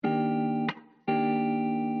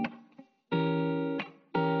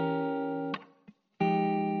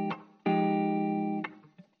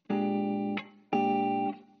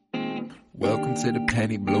Welcome to the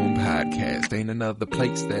Penny Bloom Podcast. Ain't another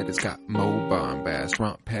place that has got more bombast.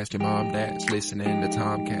 Romp past your mom, dad's listening to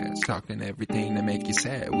Tomcats. Talking everything that make you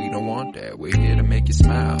sad. We don't want that. We're here to make you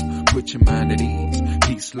smile. Put your mind at ease.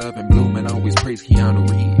 Peace, love, and bloom, and always praise Keanu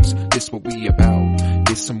Reeves. This what we about.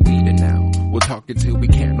 This some weeding now. We'll talk until we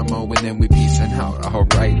can't no more, and then we peacing out.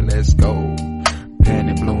 Alright, let's go.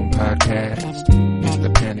 Penny Bloom Podcast. It's the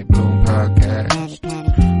Penny Bloom Podcast.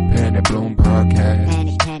 Penny Bloom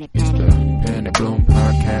Podcast. It's the Penny Bloom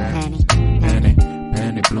Podcast.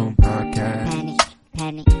 Penny Bloom Podcast.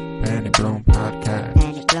 Penny Bloom Podcast.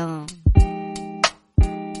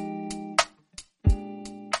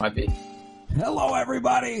 Might be. Hello,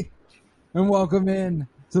 everybody, and welcome in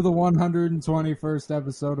to the 121st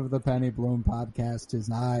episode of the Penny Bloom Podcast.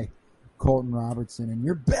 'Tis I, Colton Robertson, and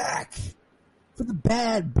you're back for the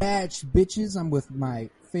Bad Batch, bitches. I'm with my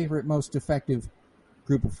favorite, most effective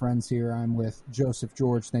group of friends here. I'm with Joseph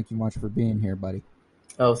George. Thank you much for being here, buddy.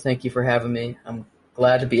 Oh, thank you for having me. I'm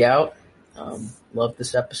glad to be out. Love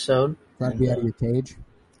this episode. Glad to be out of your cage.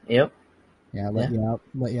 Yep. Yeah, let you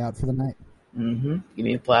out for the night. Mm-hmm. Give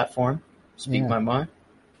me a platform. Speak my mind.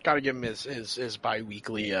 Got to give him his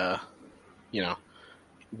bi-weekly,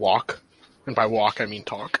 walk. And by walk, I mean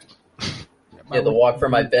talk. Yeah, the walk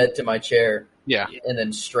from my bed to my chair. Yeah. And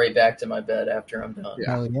then straight back to my bed after I'm done.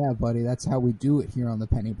 Hell yeah, buddy. That's how we do it here on the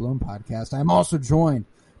Penny Bloom Podcast. I'm also joined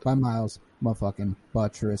by Miles motherfucking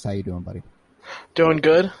Buttress. How you doing, buddy? Doing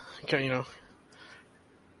good. Okay,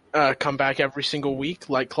 come back every single week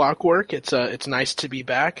like clockwork. It's nice to be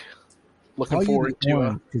back. Looking forward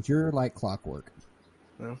to because you're like clockwork.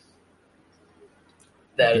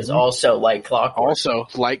 That is also like clockwork. Also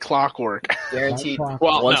like clockwork. Guaranteed.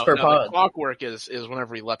 Well, once per pod. The clockwork is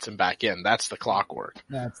whenever he lets him back in. That's the clockwork.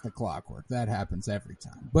 That's the clockwork. That happens every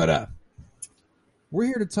time. But we're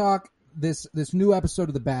here to talk this new episode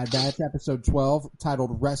of The Bad Batch, episode 12,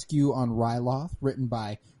 titled Rescue on Ryloth, written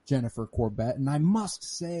by Jennifer Corbett. And I must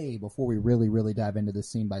say, before we really dive into this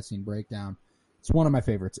scene-by-scene breakdown, it's one of my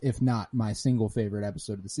favorites, if not my single favorite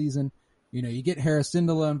episode of the season. You know, you get Hera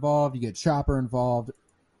Syndulla involved, you get Chopper involved,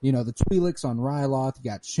 you know, the Twi'leks on Ryloth, you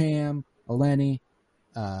got Cham, Eleni,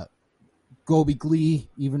 Gobi Glee,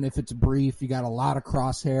 even if it's brief, you got a lot of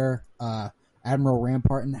Crosshair, Admiral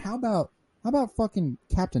Rampart, and how about fucking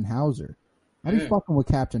Captain Hauser? How do you fucking with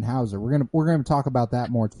Captain Hauser? We're gonna talk about that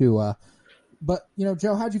more too. But you know,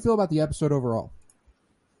 Joe, how'd you feel about the episode overall?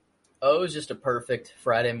 Oh, it was just a perfect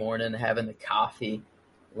Friday morning, having the coffee,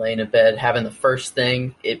 laying in bed, having the first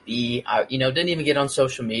thing it be. Didn't even get on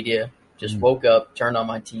social media. Just woke up, turned on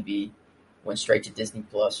my TV, went straight to Disney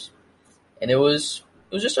Plus, and it was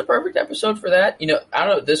just a perfect episode for that. You know, I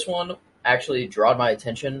don't know. This one actually drawed my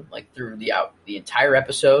attention like through the entire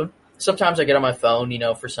episode. Sometimes I get on my phone,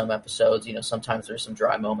 for some episodes. Sometimes there's some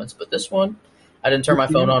dry moments, but this one, I didn't turn my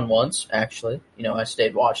phone on once. Actually, I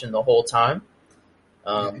stayed watching the whole time.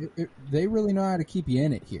 They really know how to keep you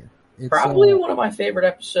in it here. It's probably one of my favorite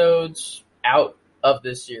episodes out of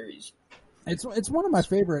this series. It's one of my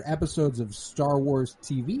favorite episodes of Star Wars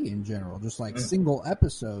TV in general. Just like single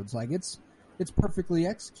episodes, like it's perfectly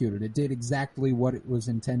executed. It did exactly what it was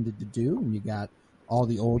intended to do, and you got all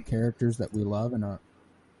the old characters that we love, and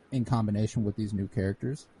in combination with these new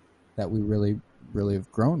characters that we really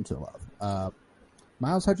have grown to love.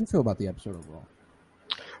 Miles, how'd you feel about the episode overall?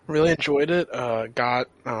 Really enjoyed it. Got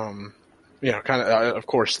of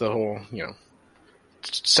course, the whole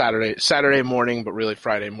Saturday morning, but really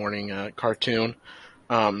Friday morning cartoon.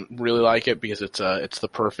 Really like it because it's the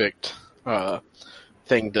perfect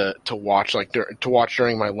thing to watch, to watch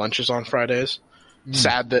during my lunches on Fridays.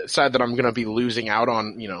 Sad that I'm gonna be losing out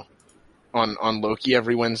on on Loki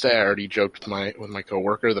every Wednesday. I already joked with my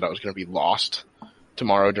coworker that I was gonna be lost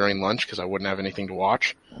tomorrow during lunch because I wouldn't have anything to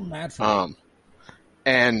watch. Naturally.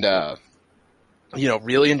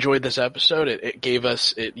 Really enjoyed this episode. It gave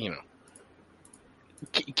us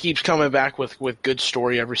keeps coming back with good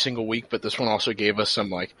story every single week, but this one also gave us some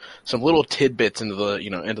little tidbits into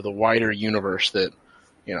the wider universe that,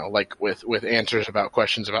 like with answers about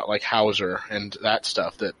questions about like Hauser and that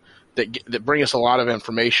stuff that bring us a lot of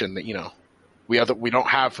information that, we don't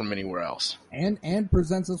have from anywhere else. And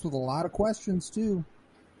presents us with a lot of questions too.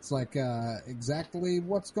 It's like, exactly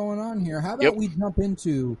what's going on here. How about we jump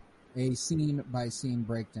into a scene-by-scene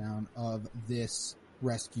breakdown of this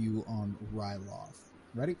rescue on Ryloth?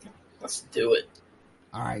 Ready? Let's do it.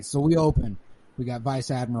 All right, so we open. We got Vice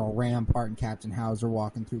Admiral Rampart and Captain Hauser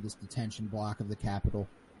walking through this detention block of the Capitol,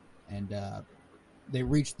 and they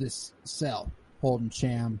reach this cell holding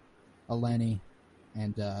Cham, Eleni,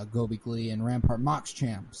 and Gobi Glee, and Rampart mocks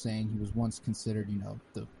Cham, saying he was once considered,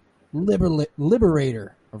 the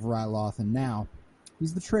liberator of Ryloth, and now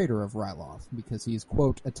he's the traitor of Ryloth because he's,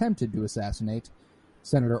 quote, attempted to assassinate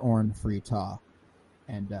Senator Orn Free Taa.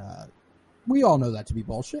 And we all know that to be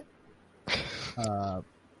bullshit.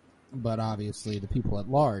 But obviously the people at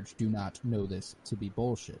large do not know this to be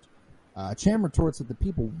bullshit. Cham retorts that the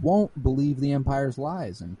people won't believe the Empire's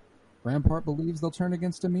lies, and Rampart believes they'll turn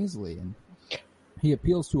against him easily, and he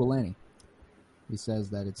appeals to Eleni. He says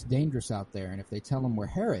that it's dangerous out there, and if they tell him where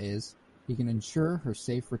Hera is, he can ensure her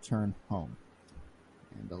safe return home.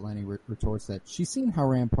 And Eleni retorts that she's seen how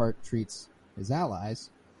Rampart treats his allies.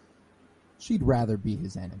 She'd rather be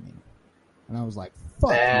his enemy. And I was like, fuck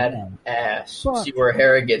bad ass. Fuck See where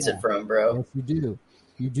Hera gets yeah. it from, bro. Yes, you do.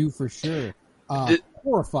 You do for sure.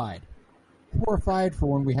 Horrified for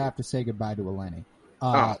when we have to say goodbye to Eleni.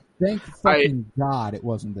 Thank fucking God it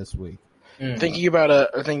wasn't this week. Thinking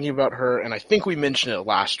about her, and I think we mentioned it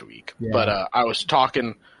last week, but I was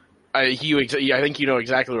talking. I think you know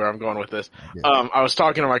exactly where I'm going with this. Yeah. I was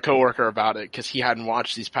talking to my coworker about it because he hadn't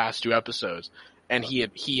watched these past 2 episodes, and he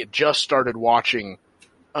had just started watching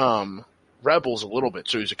Rebels a little bit,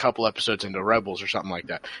 so he was a couple episodes into Rebels or something like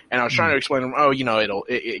that. And I was trying to explain to him,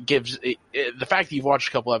 it gives the fact that you've watched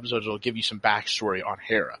a couple episodes will give you some backstory on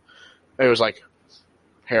Hera. And it was like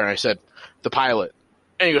Hera, and I said the pilot,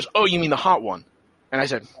 and he goes, "Oh, you mean the hot one?" And I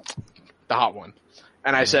said, "The hot one."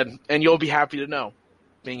 And I said, "And you'll be happy to know,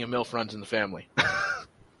 being a MILF runs in the family."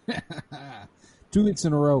 2 weeks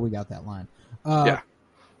in a row we got that line. Yeah.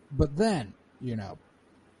 But then,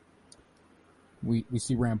 we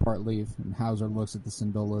see Rampart leave, and Hauser looks at the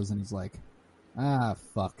Syndulas, and he's like,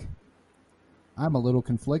 fuck. I'm a little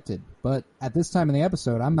conflicted. But at this time in the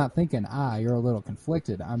episode, I'm not thinking, you're a little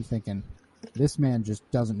conflicted. I'm thinking, this man just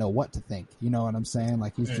doesn't know what to think. You know what I'm saying?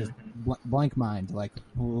 Like, he's just blank mind. Like,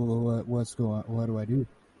 what do I do?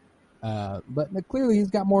 But clearly he's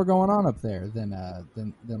got more going on up there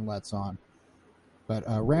than lets on. But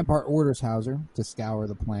Rampart orders Hauser to scour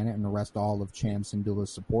the planet and arrest all of Cham Syndulla's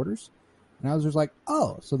supporters. And Hauser's like,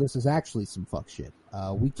 oh, so this is actually some fuck shit.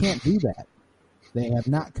 We can't do that. They have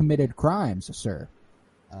not committed crimes, sir.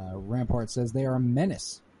 Rampart says they are a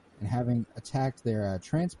menace, and having attacked their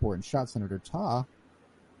transport and shot Senator Taa,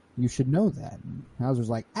 you should know that. And Hauser's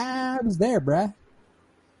like, I was there, bruh.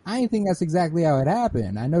 I ain't think that's exactly how it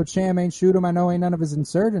happened. I know Cham ain't shoot him. I know ain't none of his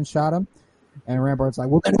insurgents shot him. And Rampart's like,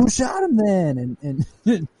 well, then who shot him then?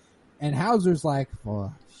 And Hauser's like,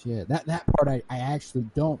 well, shit. That part I actually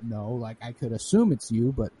don't know. Like, I could assume it's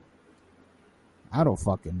you, but I don't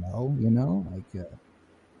fucking know, Like,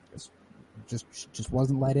 just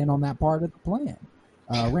wasn't let in on that part of the plan.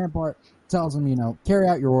 Rampart tells him, carry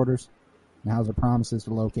out your orders. And Hauser promises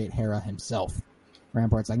to locate Hera himself.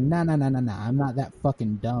 Rampart's like, nah, I'm not that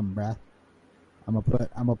fucking dumb, bruh. I'm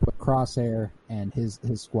gonna put Crosshair and his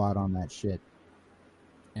squad on that shit,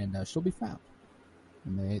 and she'll be found.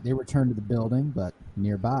 And they return to the building, but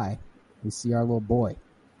nearby we see our little boy,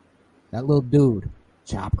 that little dude,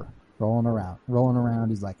 Chopper, rolling around.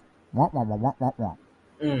 He's like, womp womp womp womp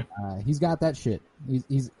womp. He's got that shit.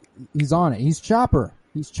 He's on it. He's Chopper.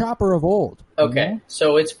 He's Chopper of old. Okay,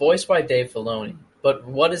 so it's voiced by Dave Filoni, but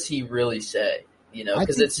what does he really say?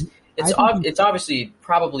 Because it's obviously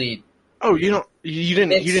probably. Oh, you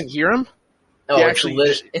didn't hear him? No,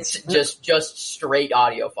 it's just straight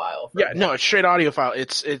audio file. Yeah, no, it's straight audio file.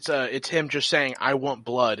 It's him just saying, "I want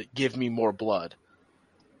blood. Give me more blood."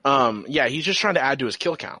 Yeah, he's just trying to add to his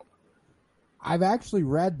kill count. I've actually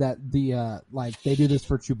read that they do this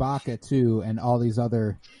for Chewbacca too, and all these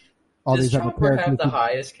other Chopper have the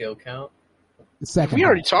highest kill count? Second. We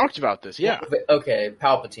already talked about this. Yeah. Okay,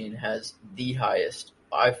 Palpatine has the highest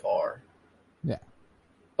by far. Yeah.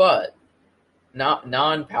 But not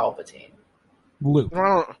non-Palpatine. Luke.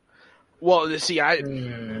 Well, see, yeah,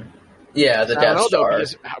 the Death Star.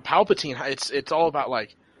 Because Palpatine, it's all about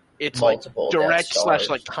it's multiple like direct /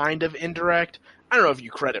 like kind of indirect. I don't know if you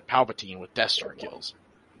credit Palpatine with Death Star kills.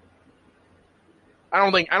 I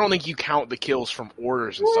don't think you count the kills from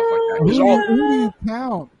orders and stuff like that. Who do you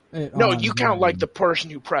count? No, you count like the person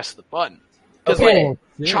who pressed the button. Because okay.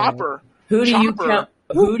 Chopper. Who do you count?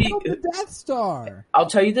 Who the Death Star? I'll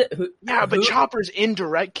tell you that. But Chopper's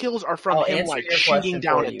indirect kills are from him shooting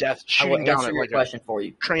down a question for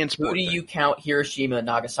you. Transport. Who do you count Hiroshima and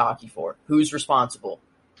Nagasaki for? Who's responsible?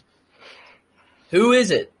 Who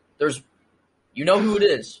is it? You know who it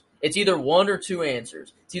is. It's either one or two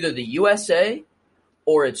answers. It's either the USA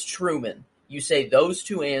or it's Truman. You say those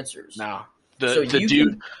two answers. No. The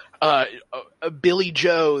dude, Billy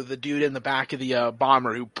Joe, the dude in the back of the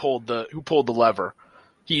bomber who pulled the lever,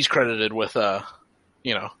 he's credited with with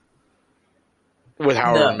with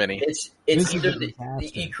however No, many. It's This is either a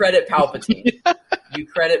disaster. you credit Palpatine. You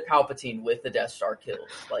credit Palpatine with the Death Star kills.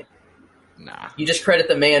 Like Nah. you just credit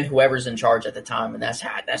the man, whoever's in charge at the time, and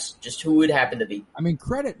that's just who it happened to be. I mean,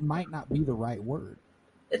 credit might not be the right word.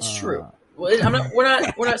 It's true. Well,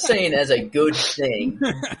 we're not saying as a good thing.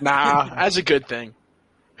 Nah, that's a good thing.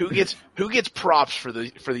 Who gets props for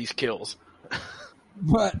these kills?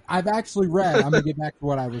 But I've actually read, I'm going to get back to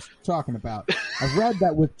what I was talking about. I've read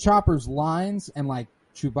that with Chopper's lines and like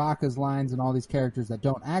Chewbacca's lines and all these characters that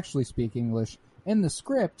don't actually speak English, in the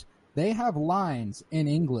script, they have lines in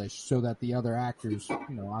English so that the other actors,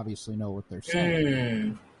 obviously know what they're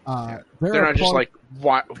saying. They're not just like,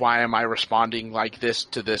 why am I responding like this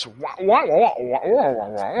to this?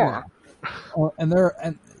 Yeah.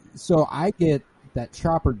 And so I get that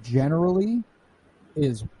Chopper generally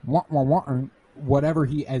is whatever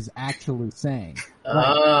he is actually saying.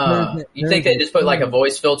 You think they just put like a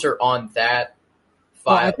voice filter on that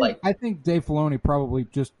file? I think Dave Filoni probably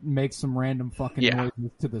just makes some random fucking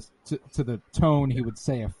noises to the tone he would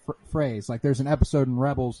say a phrase. Like there's an episode in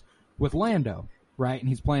Rebels with Lando, right? And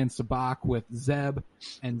he's playing Sabacc with Zeb,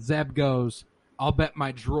 and Zeb goes, "I'll bet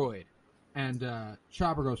my droid," and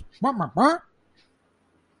Chopper goes, "Wah, wah, wah."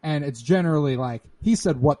 And it's generally like he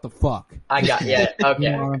said, "What the fuck?" I got okay.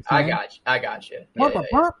 I got you.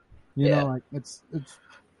 Yeah. Like it's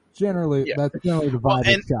generally that's generally the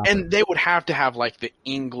vibe. And they would have to have like the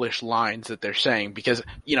English lines that they're saying because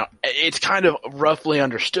it's kind of roughly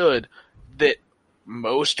understood that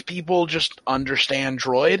most people just understand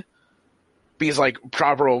droid because like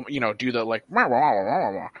Chopper will do the like wah, wah, wah,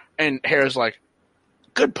 wah, wah. And Hera's like,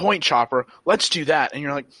 "Good point, Chopper. Let's do that." And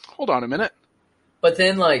you're like, "Hold on a minute." But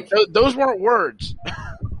then, like... Those weren't words.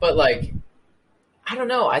 But, like, I don't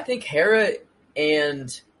know. I think Hera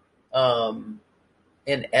and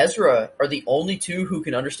Ezra are the only two who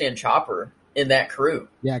can understand Chopper in that crew.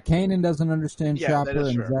 Yeah, Kanan doesn't understand Chopper,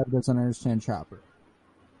 and true. Zeb doesn't understand Chopper.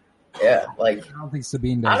 Yeah, like... I don't think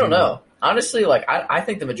Sabine does. I don't know. Honestly, like, I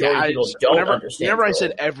think the majority of people don't understand Whenever droid. I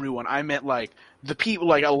said everyone, I meant, like, the people,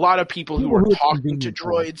 like, a lot of people who are talking to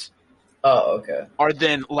droids... Oh, okay. Are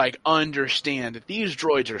then like understand that these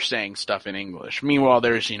droids are saying stuff in English. Meanwhile,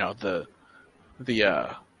 there's the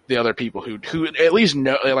other people who at least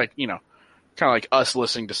know, like kind of like us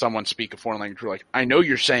listening to someone speak a foreign language. We're like, I know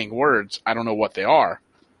you're saying words, I don't know what they are.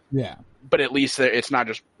 Yeah, but at least it's not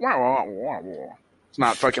just wah, wah, wah, wah. It's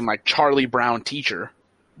not fucking like Charlie Brown teacher.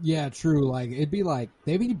 Yeah, true. Like it'd be like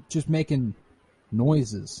they'd be just making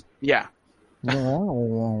noises. Yeah,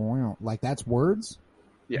 like that's words.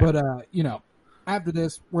 Yeah. But, after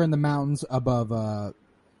this, we're in the mountains above, the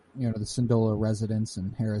Syndulla residence,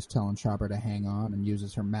 and Hera's telling Chopper to hang on and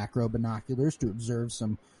uses her macro binoculars to observe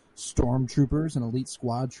some stormtroopers and elite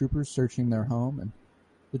squad troopers searching their home. And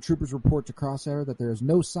the troopers report to Crosshair that there is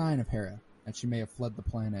no sign of Hera, and she may have fled the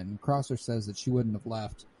planet. And Crosshair says that she wouldn't have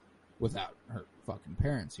left without her fucking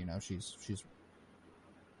parents, She's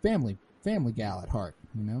family gal at heart,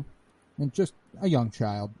 And just a young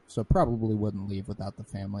child, so probably wouldn't leave without the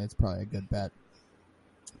family. It's probably a good bet.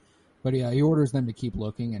 But yeah, he orders them to keep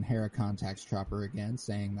looking, and Hera contacts Chopper again,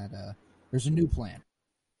 saying that there's a new plan.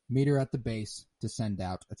 Meet her at the base to send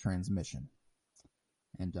out a transmission.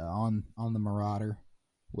 And on the Marauder,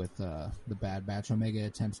 with the Bad Batch, Omega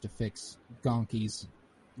attempts to fix Gonki's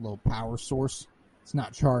little power source. It's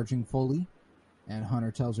not charging fully, and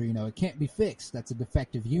Hunter tells her, it can't be fixed. That's a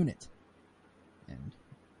defective unit. And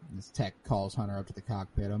this tech calls Hunter up to the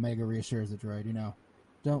cockpit. Omega reassures the droid,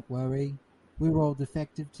 don't worry, we were all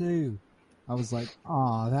defective too. I was like,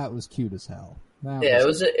 aw, that was cute as hell.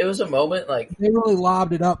 It was a moment like they really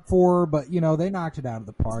lobbed it up for her, but they knocked it out of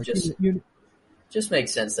the park. Just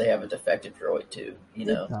makes sense. They have a defective droid too. It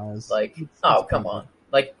does. Like, come on,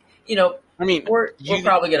 like I mean, we're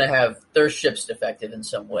probably gonna have their ship's defective in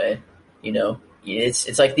some way.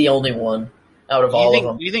 It's like the only one. Out of all of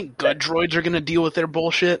them. You think good droids are going to deal with their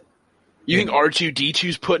bullshit? You think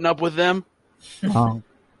R2-D2's putting up with them? Dong.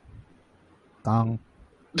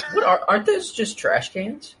 Aren't those just trash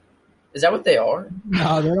cans? Is that what they are?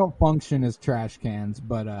 No, they don't function as trash cans,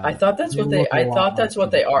 but I thought that's what they. I thought that's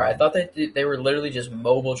what they are. I thought they were literally just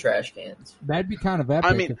mobile trash cans. That'd be kind of epic.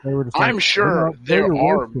 I mean, if they were just I'm sure there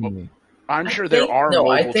are. I'm sure there are. No,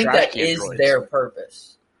 mobile I think trash that can is droids. their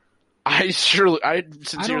purpose. I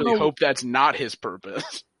sincerely hope that's not his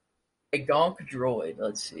purpose. A Gonk droid.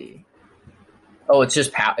 Let's see. Oh, it's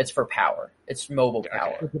just It's for power. It's mobile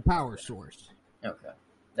power. It's a power source. Okay,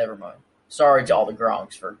 never mind. Sorry to all the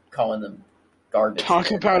Gronks for calling them garbage. Talk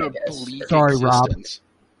about a bleak Sorry, existence.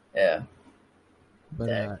 Rob. Yeah.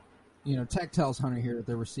 But Tech tells Hunter here that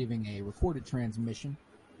they're receiving a recorded transmission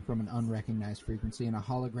from an unrecognized frequency, and a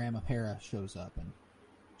hologram of Hera shows up, and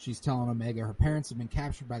she's telling Omega her parents have been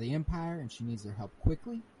captured by the Empire, and she needs their help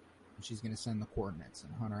quickly, and she's going to send the coordinates.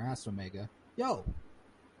 And Hunter asks Omega, "Yo,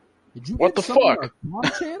 did you What get the something fuck? on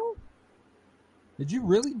our channel? Did you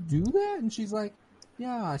really do that?" And she's like,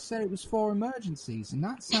 "Yeah, I said it was for emergencies, and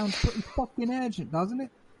that sounds pretty fucking urgent, doesn't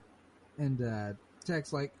it?" And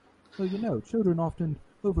Tech's like, "Well, you know, children often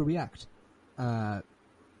overreact."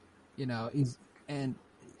 And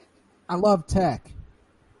I love Tech,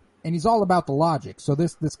 and he's all about the logic, so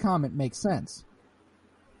this comment makes sense.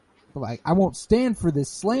 But, like, I won't stand for this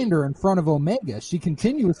slander in front of Omega. She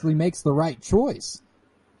continuously makes the right choice.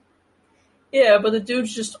 Yeah, but the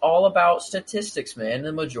dude's just all about statistics, man,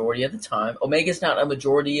 the majority of the time. Omega's not a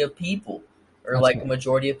majority of people, or That's like right. a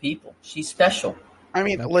majority of people. She's special. I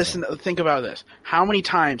mean, That's listen, think about this. How many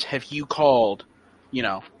times have you called,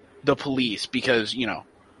 the police because,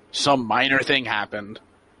 some minor thing happened?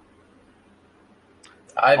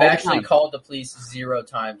 I've All the actually time. called the police 0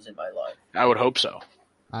 times in my life. I would hope so.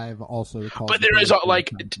 I've also called. But the there is, police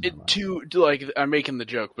like, many times in my life. to like, I'm making the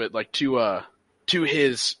joke, but, like, to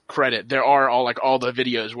his credit, there are all the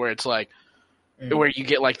videos where it's like, where you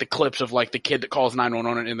get, like, the clips of, like, the kid that calls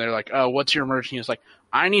 911 and they're like, "Oh, what's your emergency?" It's like,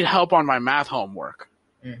 "I need help on my math homework."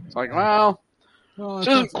 Mhm. It's like, well, this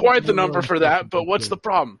isn't quite the number for that, but what's the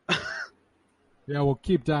problem? Yeah, well,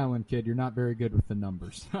 keep dialing, kid. You're not very good with the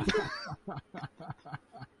numbers.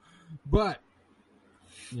 But,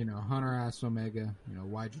 Hunter asks Omega,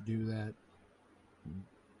 why'd you do that?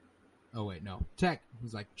 Oh, wait, no. Tech,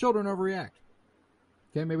 he's like, children overreact.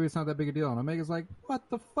 Okay, maybe it's not that big a deal. And Omega's like, what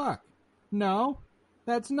the fuck? No,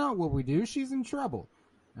 that's not what we do. She's in trouble.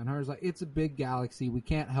 And Hunter's like, it's a big galaxy. We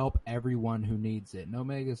can't help everyone who needs it. And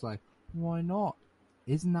Omega's like, why not?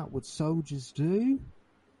 Isn't that what soldiers do?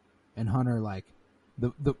 And Hunter, like,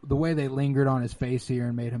 the way they lingered on his face here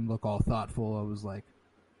and made him look all thoughtful, I was like,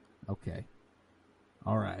 okay.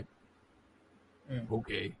 All right.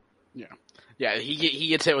 Okay. Yeah, he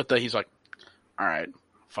gets hit with he's like, all right,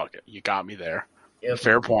 fuck it, you got me there. Yep.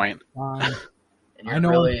 Fair point. Fine. And I know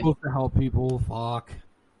I'm really, supposed to help people. Fuck.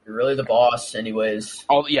 you're really the boss, anyways.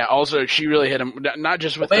 Also, she really hit him, not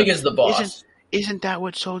just with Omega's the boss. Isn't that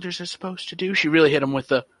what soldiers are supposed to do? She really hit him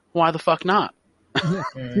with why the fuck not? Yeah.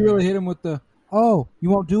 She really hit him with oh, you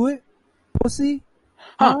won't do it? Pussy?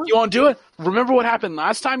 Huh? You won't do it? Remember what happened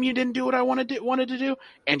last time you didn't do what I wanted to do?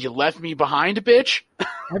 And you left me behind, bitch?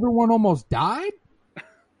 Everyone almost died?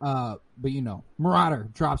 But Marauder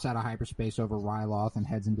drops out of hyperspace over Ryloth and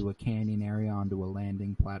heads into a canyon area onto a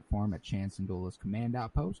landing platform at Chance Syndulla's command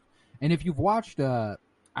outpost. And if you've watched,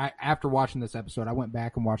 after watching this episode, I went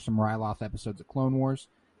back and watched some Ryloth episodes of Clone Wars,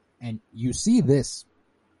 and you see this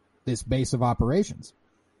base of operations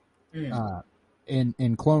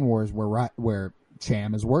in Clone Wars where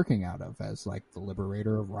Cham is working out of as like the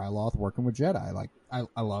liberator of Ryloth working with Jedi. Like I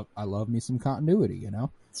love me some continuity,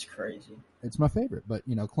 It's crazy. It's my favorite. But,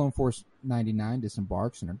 Clone Force 99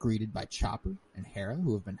 disembarks and are greeted by Chopper and Hera,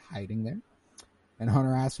 who have been hiding there. And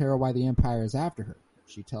Hunter asks Hera why the Empire is after her.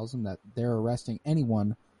 She tells him that they're arresting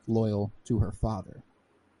anyone loyal to her father.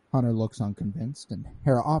 Hunter looks unconvinced, and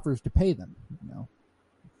Hera offers to pay them,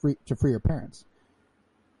 to free her parents.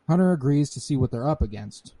 Hunter agrees to see what they're up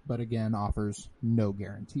against, but again offers no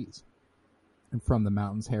guarantees. And from the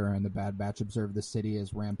mountains, Hera and the Bad Batch observe the city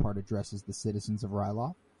as Rampart addresses the citizens of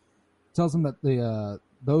Ryloth. Tells them that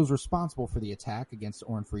those responsible for the attack against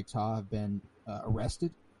Orn Free Taa have been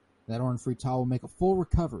arrested. That Orn Free Taa will make a full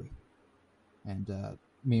recovery. And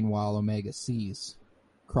meanwhile, Omega sees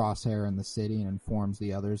Crosshair in the city and informs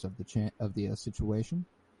the others of the situation.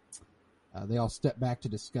 They all step back to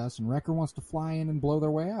discuss, and Wrecker wants to fly in and blow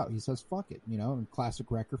their way out. He says, fuck it, in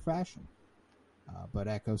classic Wrecker fashion. But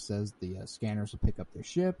Echo says the scanners will pick up their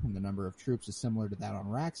ship, and the number of troops is similar to that on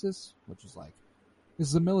Raxus, which is like, this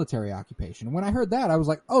is a military occupation. And when I heard that, I was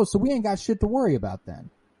like, oh, so we ain't got shit to worry about then.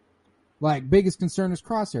 Like, biggest concern is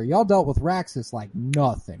Crosshair. Y'all dealt with Raxus like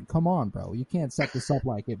nothing. Come on, bro. You can't set this up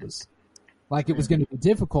like it was going to be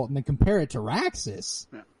difficult and then compare it to Raxus.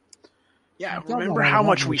 Yeah, remember how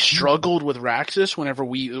much we struggled with Raxus whenever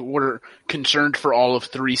we were concerned for all of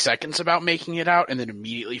 3 seconds about making it out and then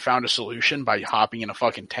immediately found a solution by hopping in a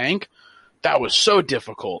fucking tank? That was so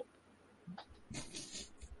difficult.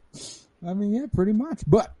 I mean, yeah, pretty much.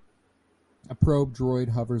 But a probe droid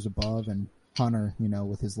hovers above, and Hunter,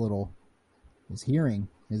 with his hearing,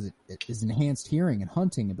 his enhanced hearing and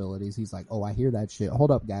hunting abilities, he's like, oh, I hear that shit.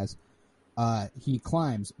 Hold up, guys. He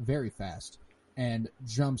climbs very fast and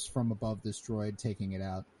jumps from above this droid, taking it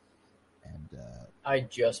out. And I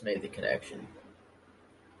just made the connection.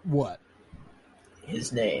 what?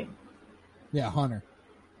 His name. Yeah, Hunter.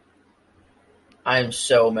 I'm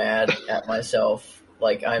so mad at myself.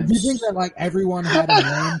 Like I'm. Did you think that like everyone had a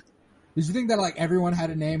name? Did you think that like everyone had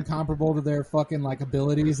a name comparable to their fucking like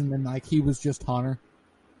abilities, and then like he was just Hunter?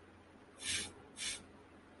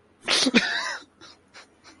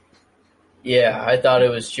 Yeah, I thought it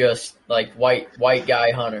was just like white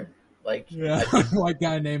guy Hunter. Like Yeah, white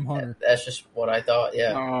guy named Hunter. that's just what I thought.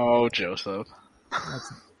 Yeah. Oh, Joseph.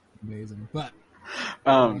 That's amazing. But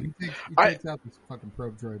he takes out this fucking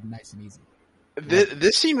probe droid nice and easy.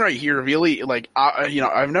 This scene right here really, like,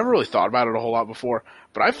 I've never really thought about it a whole lot before,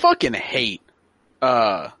 but I fucking hate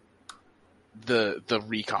the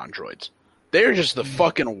recon droids. They're just the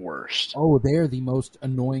fucking worst. Oh, they're the most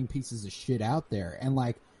annoying pieces of shit out there, and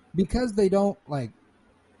like because they don't like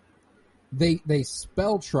they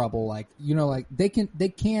spell trouble. Like like they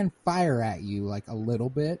can fire at you like a little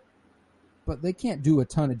bit, but they can't do a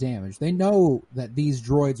ton of damage. They know that these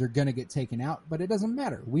droids are going to get taken out, but it doesn't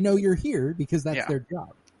matter. We know you're here because that's their job.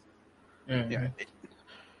 Mm-hmm.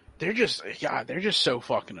 Yeah, they're just so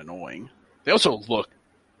fucking annoying. They also look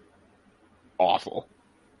awful.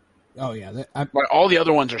 Oh yeah, like all the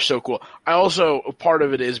other ones are so cool. I also part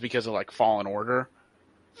of it is because of like Fallen Order.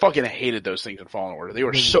 Fucking hated those things in Fallen Order. They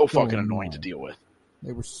were so fucking annoying to deal with.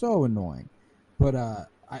 They were so annoying. But I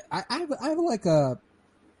have like a.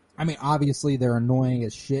 I mean, obviously they're annoying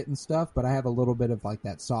as shit and stuff, but I have a little bit of like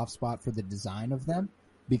that soft spot for the design of them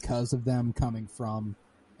because of them coming from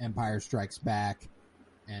Empire Strikes Back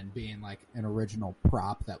and being like an original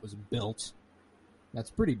prop that was built. That's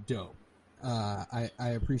pretty dope. I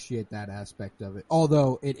appreciate that aspect of it.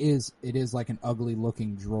 Although it is like an ugly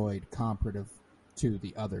looking droid comparative to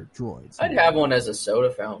the other droids. I'd have one as a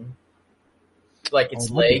soda fountain. Like its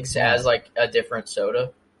legs has like a different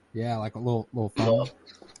soda. Yeah, like a little fountain.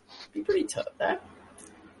 Be pretty tough.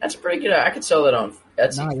 That's pretty good. I could sell that on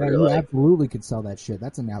Etsy. You absolutely could sell that shit.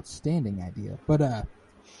 That's an outstanding idea. But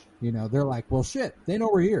they're like, well, shit. They know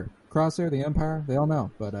we're here. Crosshair, the Empire, they all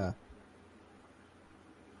know. But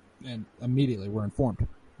and immediately we're informed.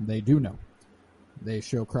 They do know. They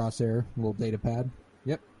show Crosshair a little data pad.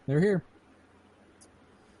 Yep, they're here.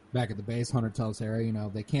 Back at the base, Hunter tells Hera,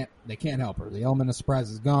 they can't help her. The element of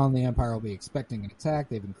surprise is gone. The Empire will be expecting an attack.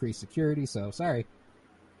 They've increased security, so sorry.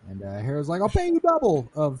 And Hera's like, I'll pay you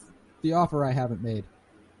double of the offer I haven't made.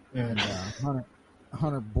 And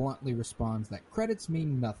Hunter bluntly responds that credits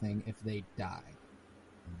mean nothing if they die.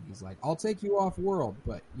 And he's like, I'll take you off world,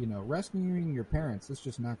 but, rescuing your parents, it's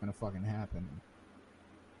just not going to fucking happen.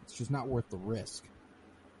 It's just not worth the risk.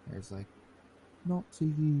 Hera's like, not to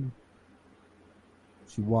you.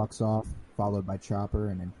 She walks off, followed by Chopper,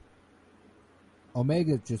 and then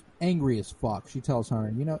Omega's just angry as fuck. She tells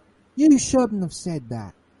Hunter, you shouldn't have said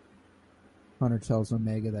that. Hunter tells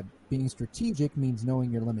Omega that being strategic means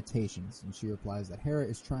knowing your limitations, and she replies that Hera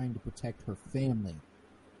is trying to protect her family.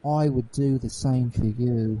 I would do the same for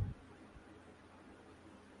you.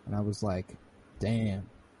 And I was like, damn.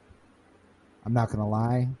 I'm not gonna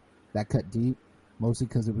lie, that cut deep, mostly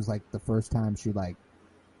because it was like the first time she like,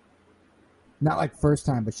 not like first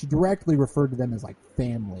time, but she directly referred to them as like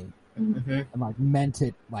family. Mm-hmm. And like meant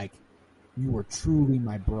it like, you were truly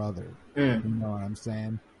my brother. Mm. You know what I'm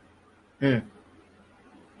saying? Mm.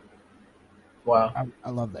 Wow.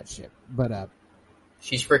 I love that shit. But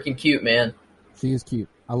she's freaking cute, man. She is cute.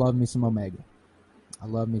 I love me some Omega.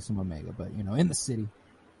 But in the city,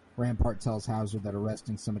 Rampart tells Hauser that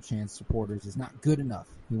arresting some of Chan's supporters is not good enough.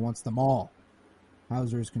 He wants them all.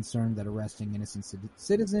 Hauser is concerned that arresting innocent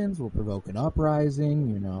citizens will provoke an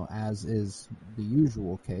uprising, as is the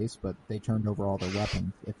usual case, but they turned over all their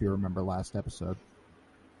weapons, if you remember last episode.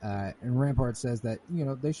 And Rampart says that,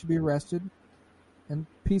 they should be arrested, and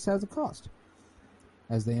peace has a cost.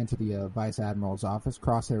 As they enter the Vice Admiral's office,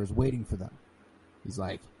 Crosshair is waiting for them. He's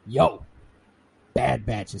like, yo, Bad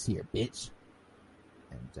Batch is here, bitch.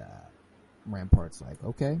 And Rampart's like,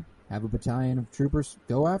 okay, have a battalion of troopers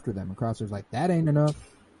go after them. And Crosshair's like, that ain't enough.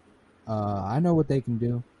 I know what they can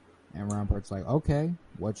do. And Rampart's like, okay,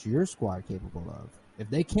 what's your squad capable of? If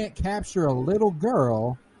they can't capture a little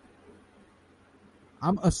girl,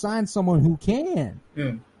 I'm assigned someone who can.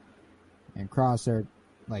 Mm. And Crosshair,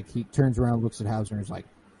 he turns around, looks at Hauser, and is like,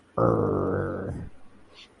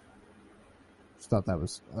 Just thought that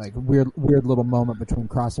was like a weird little moment between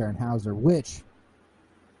Crosshair and Hauser, which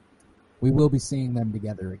we will be seeing them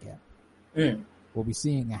together again. Mm. We'll be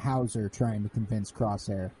seeing a Hauser trying to convince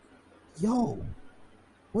Crosshair, yo,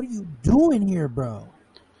 what are you doing here, bro?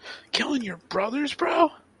 Killing your brothers, bro?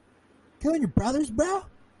 Killing your brothers, bro?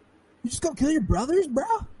 You just gonna kill your brothers, bro?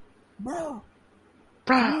 Bro.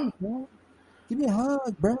 Bro. Bro. Give me a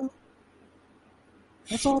hug, bro.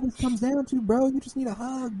 That's all this comes down to, bro. You just need a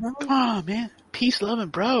hug, bro. Come on, man. Peace, love,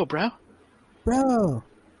 and bro. Bro.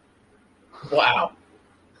 Wow.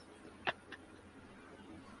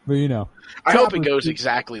 But you know. I hope it goes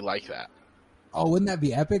exactly like that. Oh, wouldn't that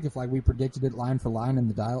be epic if we predicted it line for line in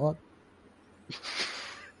the dialogue?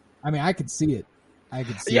 I mean, I could see it. I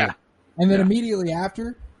could see it. And then immediately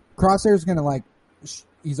after, Crosshair's going to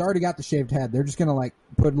he's already got the shaved head. They're just going to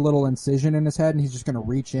put a little incision in his head, and he's just going to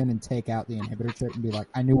reach in and take out the inhibitor chip and be like,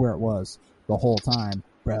 I knew where it was the whole time,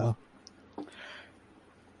 bro.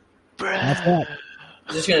 That's that.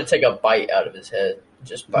 He's just going to take a bite out of his head.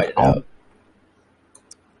 Just bite it out.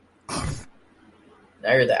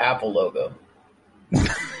 Now you're the Apple logo.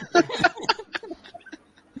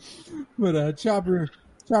 But Chopper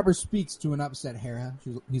speaks to an upset Hera.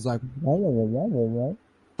 He's like, whoa, whoa, whoa, whoa,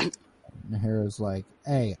 whoa. And Hera's like,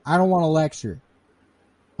 hey, I don't want to lecture.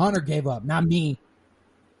 Hunter gave up, not me.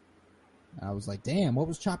 I was like, damn, what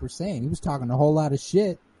was Chopper saying? He was talking a whole lot of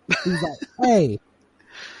shit. He was like,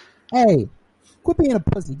 hey, quit being a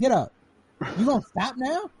pussy. Get up. You gonna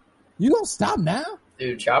stop now?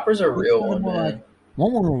 Dude, Chopper's a real one, man. He's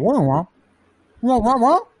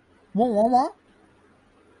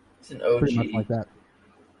an OG. Pretty much like that.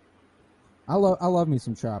 I love me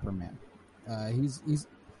some Chopper, man. He's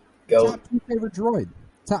Go. Top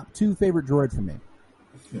two favorite droid for me.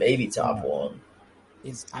 Maybe top one.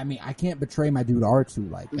 I can't betray my dude R2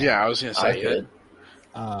 like that. Yeah, I was gonna say I could.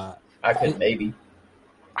 I could maybe.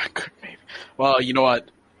 Well, you know what?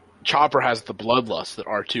 Chopper has the bloodlust that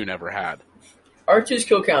R2 never had. R2's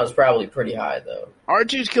kill count is probably pretty high, though.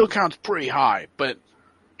 R2's kill count's pretty high, but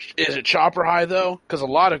is it Chopper high though? Because a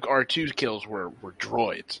lot of R2's kills were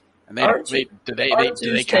droids, and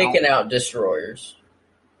R2's taken out destroyers.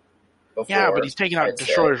 Before, yeah, but he's taken out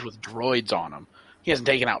destroyers with droids on them. He hasn't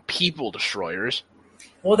taken out people destroyers.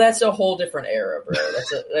 Well, that's a whole different era,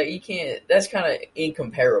 bro. You can't. That's kind of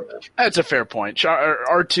incomparable. That's a fair point.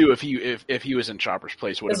 R2, if he was in Chopper's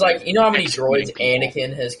place, would have. It's you know how many droids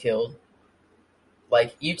Anakin has killed?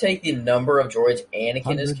 You take the number of droids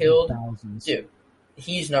Anakin has killed, dude.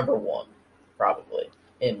 He's number one, probably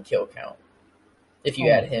in kill count. If you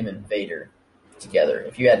add him and Vader together,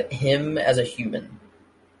 if you add him as a human,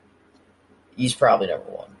 he's probably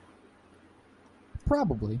number one.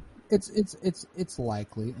 Probably. It's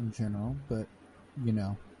likely in general, but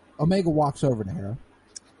Omega walks over to Hera,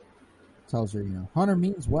 tells her, Hunter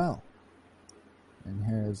means well. And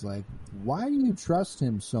Hera's like, why do you trust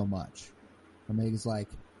him so much? Omega's like,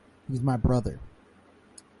 he's my brother.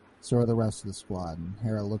 So are the rest of the squad. And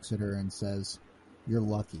Hera looks at her and says, you're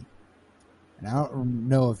lucky. And I don't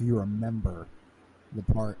know if you remember the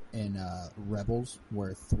part in Rebels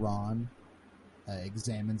where Thrawn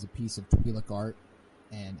examines a piece of Twi'lek art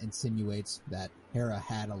and insinuates that Hera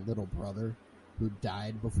had a little brother who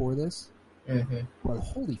died before this. Mm-hmm. But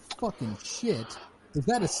holy fucking shit, is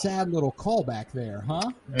that a sad little callback there,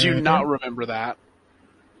 huh? Do not remember that.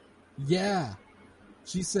 Yeah.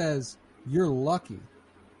 She says, you're lucky.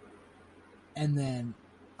 And then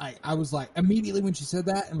I was like, immediately when she said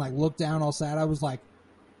that and looked down all sad, I was like,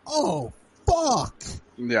 oh, fuck.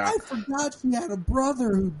 Yeah. I forgot she had a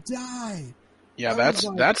brother who died. Yeah, that's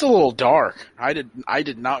a little dark. I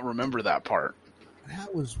did not remember that part.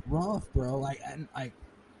 That was rough, bro.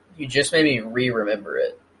 You just made me re-remember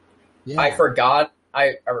it. Yeah. I forgot.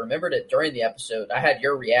 I remembered it during the episode. I had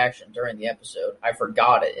your reaction during the episode. I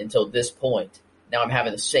forgot it until this point. Now I'm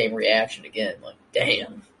having the same reaction again.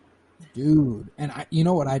 Damn. Dude. And you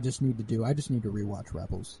know what I just need to do? I just need to rewatch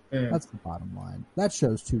Rebels. That's the bottom line. That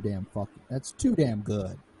show's that's too damn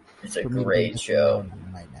good. It's a great show.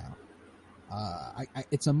 Right now.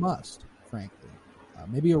 It's a must, frankly.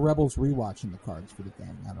 Maybe a Rebels rewatch in the cards for the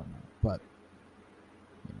game. I don't know, but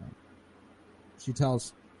she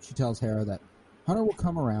tells Hera that Hunter will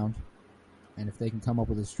come around, and if they can come up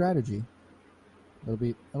with a strategy, it'll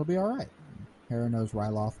be all right. Hera knows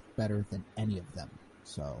Ryloth better than any of them,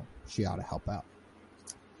 so she ought to help out.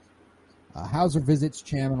 Hauser visits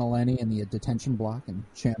Cham and Eleni in the detention block, and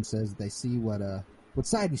Cham says they see what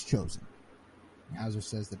side he's chosen. Hauser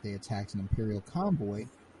says that they attacked an Imperial convoy,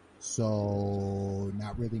 so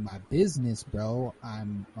not really my business, bro.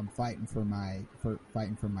 I'm fighting for my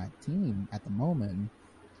team at the moment.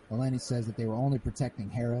 Eleni says that they were only protecting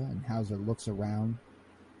Hera, and Hauser looks around,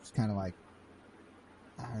 just kind of like,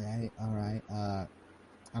 all right. I'm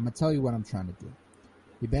gonna tell you what I'm trying to do.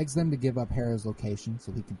 He begs them to give up Hera's location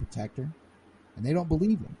so he can protect her, and they don't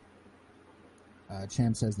believe him.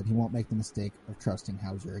 Cham says that he won't make the mistake of trusting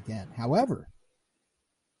Hauser again. However,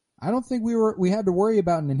 I don't think we had to worry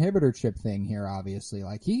about an inhibitor chip thing here, obviously.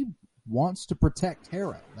 He wants to protect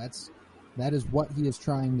Hera. That's That is what he is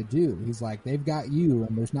trying to do. He's like, they've got you,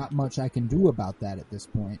 and there's not much I can do about that at this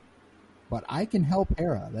point. But I can help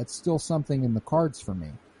Hera. That's still something in the cards for me.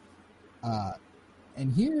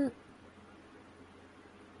 And here,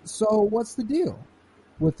 so what's the deal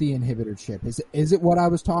with the inhibitor chip? Is it what I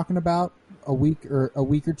was talking about a week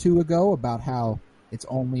or two ago about how it's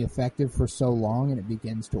only effective for so long and it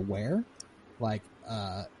begins to wear? Like,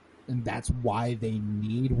 and that's why they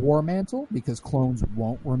need War Mantle, because clones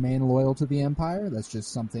won't remain loyal to the Empire. That's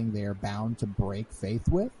just something they're bound to break faith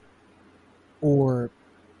with. Or,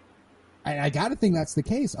 I gotta think that's the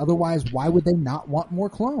case. Otherwise, why would they not want more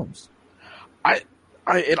clones?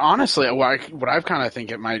 It honestly, what I've kind of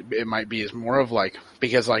think it might be is more of like,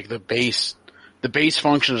 because like the base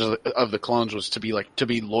functions of the clones was to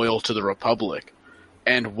be loyal to the Republic,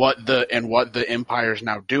 and what the Empire's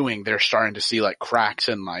now doing, they're starting to see like cracks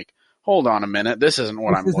in like, hold on a minute, this isn't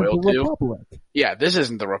what I'm loyal to. Republic. Yeah, this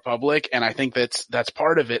isn't the Republic, and I think that's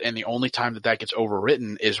part of it. And the only time that gets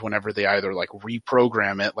overwritten is whenever they either like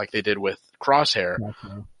reprogram it, like they did with Crosshair,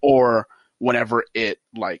 or whenever it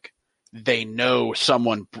like they know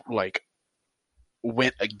someone like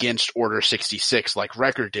went against Order 66, like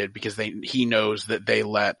Wrecker did, because he knows that they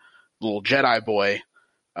let little Jedi boy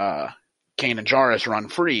Kanan Jarrus run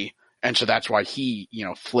free. And so that's why he,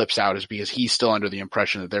 flips out, is because he's still under the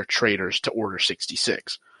impression that they're traitors to Order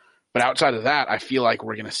 66. But outside of that, I feel like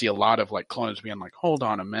we're going to see a lot of like clones being like, hold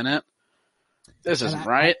on a minute, this isn't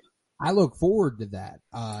right. I look forward to that.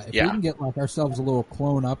 If we can get like ourselves a little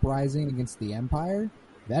clone uprising against the Empire,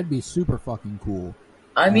 that'd be super fucking cool.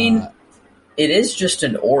 I mean, it is just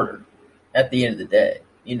an order at the end of the day.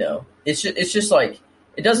 It's just like,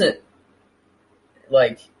 it doesn't,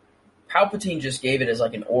 like, Palpatine just gave it as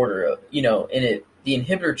like an order of, and the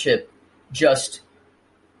inhibitor chip just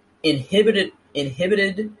inhibited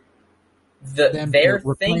their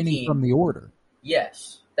thinking from the order.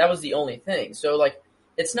 Yes, that was the only thing. So like,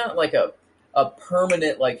 it's not like a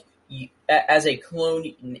permanent, like, as a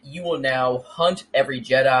clone, you will now hunt every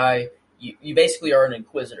Jedi. You basically are an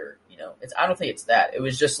Inquisitor. I don't think it's that. It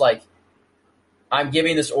was just like, I'm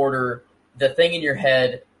giving this order. The thing in your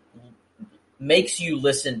head makes you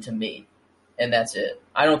listen to me, and that's it.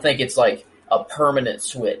 I don't think it's like a permanent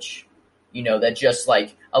switch, that just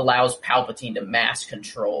like allows Palpatine to mass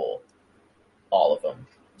control all of them.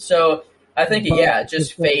 So I think,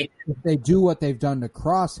 just fade. If they do what they've done to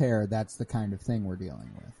Crosshair, that's the kind of thing we're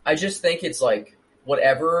dealing with. I just think it's like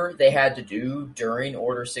whatever they had to do during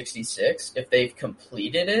Order 66, if they've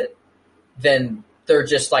completed it, then they're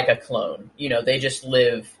just like a clone. They just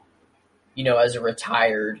live, as a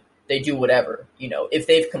retired, they do whatever. If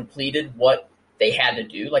they've completed what they had to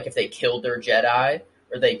do, like if they killed their Jedi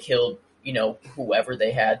or they killed, whoever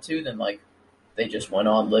they had to, then like they just went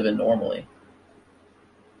on living normally.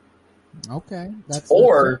 Okay.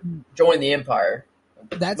 Or join the Empire.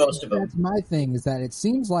 Most of them. That's my thing, is that it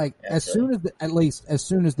seems like as soon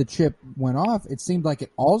as the chip went off, it seemed like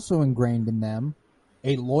it also ingrained in them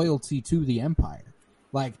a loyalty to the Empire.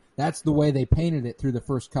 Like, that's the way they painted it through the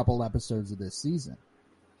first couple episodes of this season.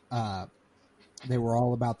 They were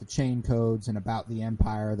all about the chain codes and about the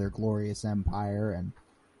Empire, their glorious Empire, and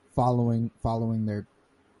following their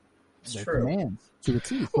commands to a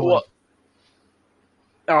T.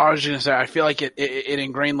 I was going to say, I feel like it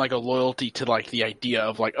ingrained like a loyalty to like the idea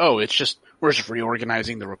of like, oh, we're just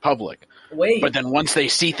reorganizing the Republic. Wait. But then once they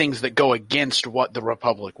see things that go against what the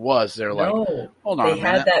Republic was, they're like, hold on a minute. They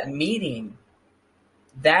had that meeting.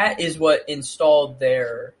 That is what installed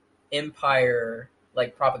their Empire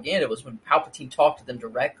like propaganda, was when Palpatine talked to them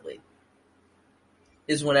directly.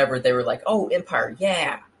 Is whenever they were like, oh, Empire,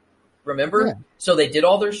 yeah. Remember? Yeah. So they did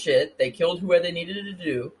all their shit. They killed whoever they needed to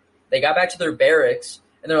do. They got back to their barracks.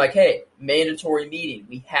 And they're like, hey, mandatory meeting.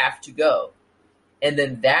 We have to go. And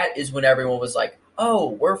then that is when everyone was like,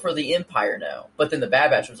 oh, we're for the Empire now. But then the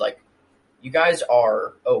Bad Batch was like, you guys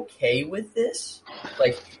are okay with this?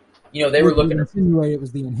 Like, they were looking... insinuate it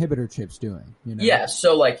was the inhibitor chips doing. Yeah,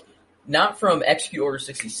 so like, not from Execute Order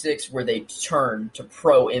 66 where they turned to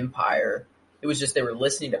pro-Empire. It was just they were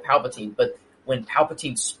listening to Palpatine. But when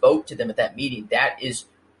Palpatine spoke to them at that meeting, that is...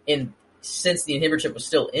 since the inhibitor chip was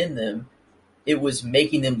still in them, it was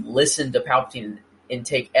making them listen to Palpatine and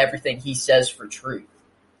take everything he says for truth.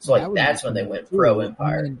 So like that's when they went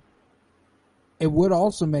pro-Empire. I mean, it would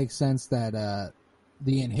also make sense that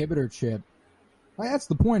the inhibitor chip, like, that's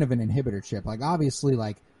the point of an inhibitor chip. Like, obviously,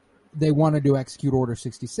 like, they wanted to execute Order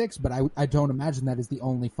 66, but I don't imagine that is the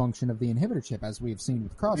only function of the inhibitor chip, as we have seen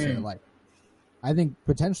with Crosshair. Like, I think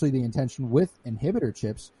potentially the intention with inhibitor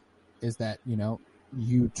chips is that,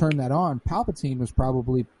 you turn that on. Palpatine was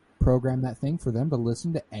probably program that thing for them to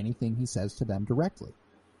listen to anything he says to them directly.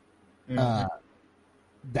 Mhm.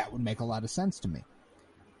 That would make a lot of sense to me.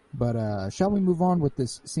 But shall we move on with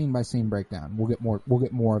this scene by scene breakdown? We'll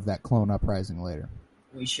get more of that clone uprising later.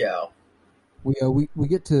 We shall. We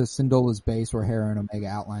get to Syndola's base where Hera and Omega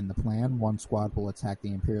outline the plan. One squad will attack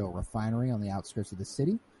the Imperial refinery on the outskirts of the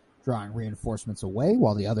city, drawing reinforcements away,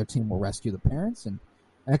 while the other team will rescue the parents. And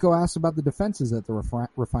Echo asks about the defenses at the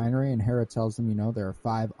refinery, and Hera tells them, there are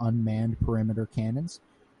 5 unmanned perimeter cannons,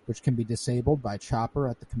 which can be disabled by Chopper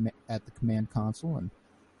at the command console. And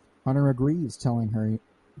Hunter agrees, telling Hera,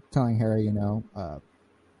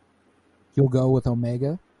 he'll go with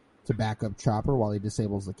Omega to back up Chopper while he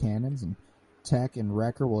disables the cannons, and Tech and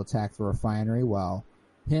Wrecker will attack the refinery while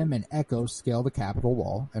him and Echo scale the Capitol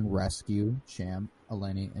wall and rescue Sham,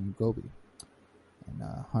 Eleni, and Gobi. And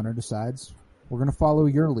Hunter decides, we're going to follow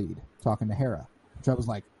your lead, talking to Hera, which I was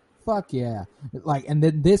like, fuck yeah. And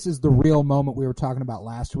then this is the real moment we were talking about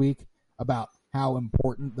last week about how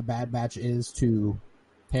important the Bad Batch is to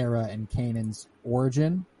Hera and Kanan's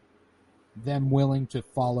origin. Them willing to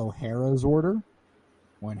follow Hera's order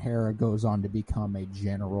when Hera goes on to become a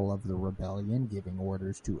general of the rebellion, giving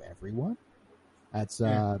orders to everyone. That's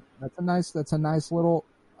a nice little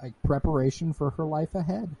preparation for her life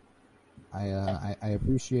ahead. I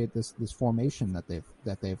appreciate this formation that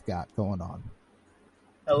they've got going on.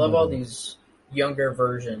 I love all these younger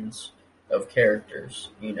versions of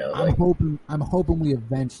characters. I'm hoping we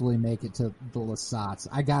eventually make it to the Lasats.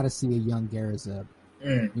 I gotta see a young Garazeb.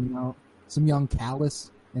 Some young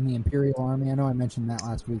Callus in the Imperial Army. I know I mentioned that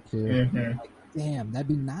last week too. Mm-hmm. Damn, that'd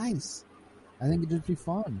be nice. I think it'd just be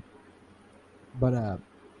fun. But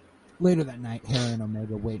later that night, Hera and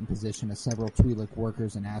Omega wait in position as several Twi'lek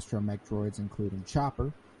workers and astromech droids, including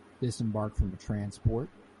Chopper, disembark from the transport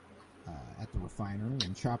at the refinery,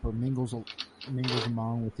 and Chopper mingles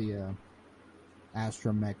along with the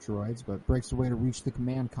astromech droids, but breaks away to reach the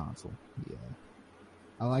command console.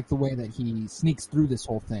 I like the way that he sneaks through this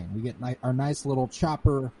whole thing. We get our nice little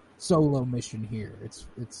Chopper solo mission here.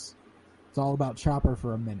 It's all about Chopper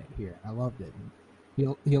for a minute here. I loved it. He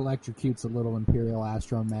electrocutes a little Imperial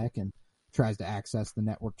astromech and tries to access the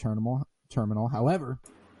network terminal. However,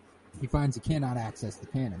 he finds he cannot access the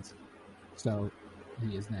cannons, so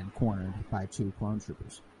he is then cornered by 2 clone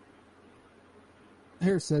troopers.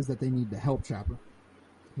 Harris says that they need to help Chopper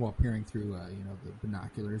while peering through the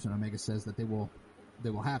binoculars, and Omega says that they will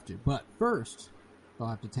have to. But first, they'll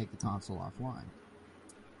have to take the console offline.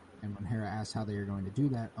 And when Hera asks how they are going to do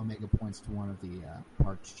that, Omega points to one of the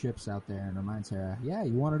parked ships out there and reminds Hera, yeah,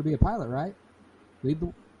 you want her to be a pilot, right?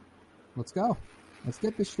 Let's go. Let's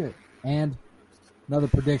get this shit. And another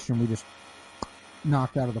prediction we just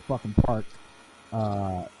knocked out of the fucking park.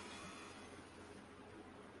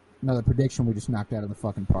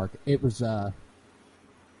 It was,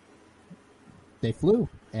 they flew,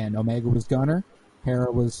 and Omega was gunner.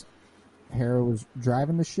 Hera was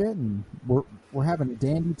driving the shit, and we're having a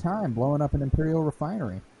dandy time blowing up an Imperial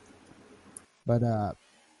refinery. But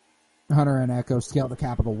Hunter and Echo scale the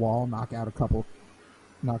Capitol wall, knock out a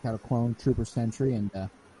clone trooper sentry, and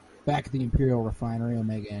back at the Imperial refinery,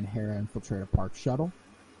 Omega and Hera infiltrate a parked shuttle.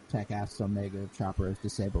 Tech asks Omega if Chopper has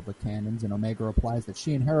disabled the cannons, and Omega replies that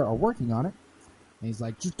she and Hera are working on it. And he's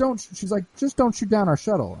like, just don't shoot down our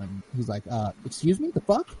shuttle. And he's like, excuse me, the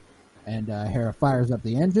fuck? And Hera fires up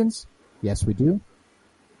the engines. Yes, we do.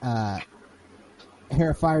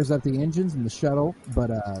 Hera fires up the engines in the shuttle,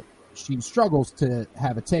 but she struggles to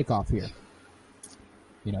have a takeoff here.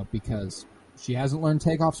 Because she hasn't learned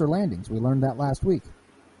takeoffs or landings. We learned that last week.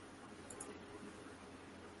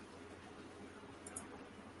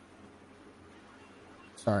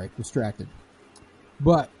 Sorry, distracted.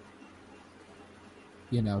 But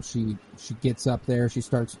she gets up there. She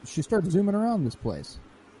starts zooming around this place.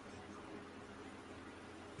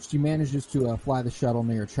 She manages to fly the shuttle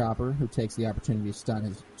near Chopper, who takes the opportunity to stun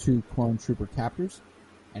his 2 clone trooper captors,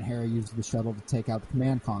 and Hera uses the shuttle to take out the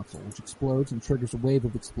command console, which explodes and triggers a wave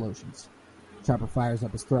of explosions. Chopper fires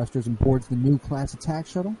up his thrusters and boards the new class attack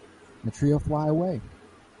shuttle, and the trio fly away.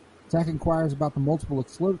 Tech inquires about the multiple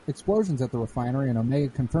explosions at the refinery, and Omega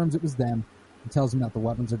confirms it was them and tells him that the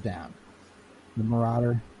weapons are down. The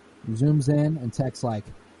Marauder zooms in, and Tech's like,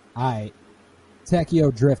 aight,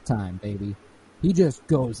 Techio drift time, baby. He just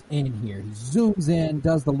goes in here. He zooms in,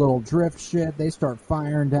 does the little drift shit. They start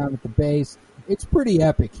firing down at the base. It's pretty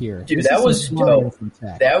epic here. Dude, that was dope.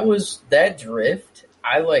 That drift.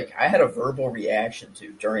 I had a verbal reaction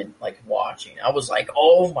to during watching. I was like,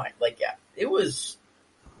 oh my, yeah, it was.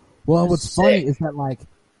 Well, what's funny is that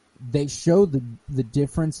they show the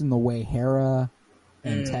difference in the way Hera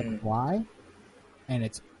and Tech fly, and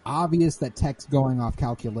it's obvious that Tech's going off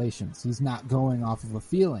calculations. He's not going off of a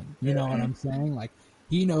feeling. You know what I'm saying? Like,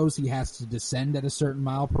 he knows he has to descend at a certain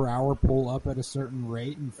mile per hour, pull up at a certain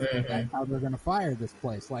rate, and that's how they're going to fire this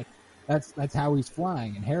place. Like, that's how he's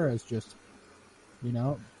flying. And Hera's just, you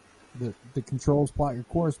know, the controls plot your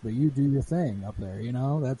course, but you do your thing up there. You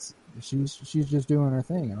know, she's just doing her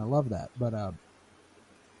thing, and I love that. But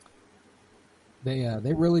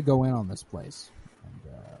they really go in on this place,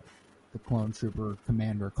 and the clone trooper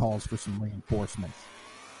commander calls for some reinforcements.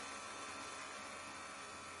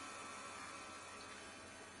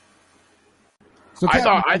 So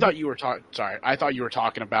I thought you were talking. Sorry, I thought you were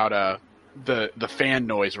talking about the fan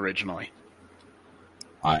noise originally.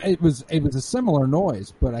 It was a similar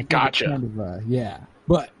noise, but I think gotcha. It's kind of, yeah.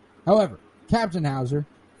 But however, Captain Hauser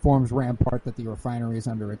informs Rampart that the refinery is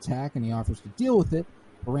under attack, and he offers to deal with it.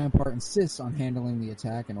 But Rampart insists on handling the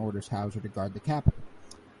attack and orders Hauser to guard the capital.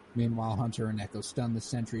 Meanwhile, Hunter and Echo stun the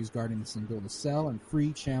sentries guarding the Syndulla cell and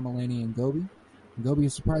free Cham, Alani, and Gobi. And Gobi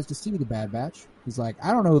is surprised to see the Bad Batch. He's like,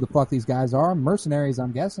 I don't know who the fuck these guys are. Mercenaries,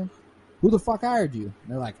 I'm guessing. Who the fuck hired you?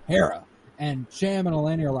 And they're like, Hera. And Cham and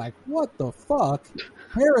Alani are like, what the fuck?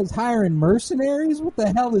 Hera's hiring mercenaries? What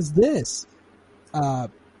the hell is this? But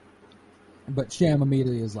Cham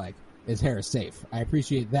immediately is like, is Hera safe? I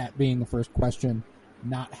appreciate that being the first question,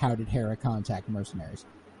 not how did Hera contact mercenaries.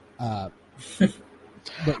 But,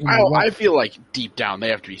 you know, I feel like deep down they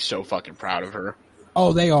have to be so fucking proud of her.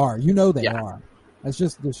 Oh, they are. You know they are. That's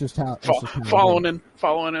just how. Following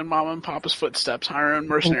in Mama and Papa's footsteps, hiring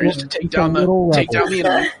mercenaries to take down the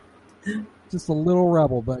enemy. Just a little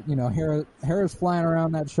rebel, but you know, Hera's flying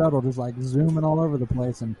around that shuttle, just like zooming all over the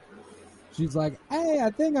place, and she's like, "Hey, I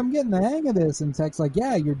think I'm getting the hang of this." And Tech's like,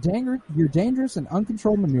 "Yeah, your dangerous and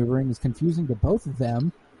uncontrolled maneuvering is confusing to both of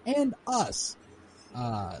them and us."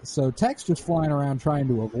 So Tech's just flying around trying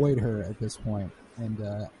to avoid her at this point,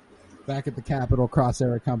 and back at the Capitol,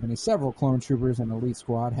 Crosshair accompanies several clone troopers and elite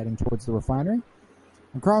squad heading towards the refinery.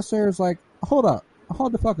 And Crosshair's like, hold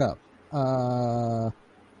the fuck up.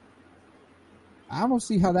 I don't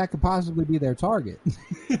see how that could possibly be their target.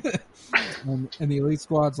 and the elite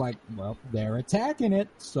squad's like, well, they're attacking it,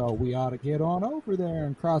 so we ought to get on over there.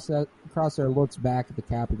 And Crosshair looks back at the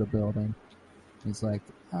Capitol building. He's like,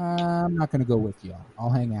 I'm not going to go with you. I'll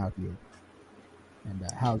hang out here. And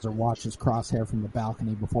Hauser watches Crosshair from the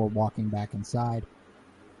balcony before walking back inside.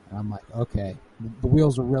 And I'm like, okay, the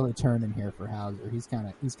wheels are really turning here for Hauser. He's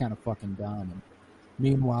kind of fucking done. And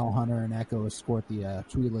meanwhile, Hunter and Echo escort the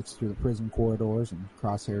Twi'leks through the prison corridors, and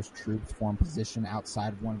Crosshair's troops form position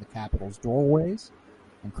outside of one of the Capitol's doorways.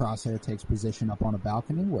 And Crosshair takes position up on a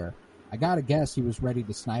balcony where I gotta guess he was ready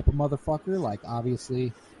to snipe a motherfucker. Like,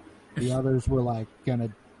 obviously, the others were like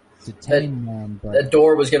gonna detain them, but that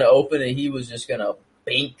door was going to open and he was just going to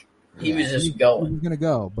bink. He was just going. He was going to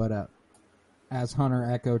go, but as Hunter,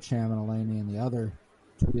 Echo, Cham, and Alani and the other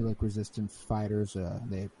Twi'lek resistance fighters,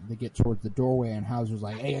 they get towards the doorway, and Hauser's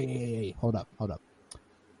like, hey, hold up.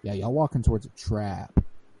 Yeah, y'all walking towards a trap.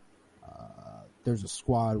 There's a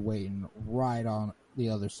squad waiting right on the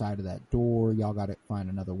other side of that door. Y'all got to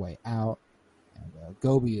find another way out. And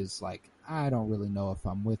Gobi is like, I don't really know if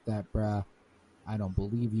I'm with that, bruh. I don't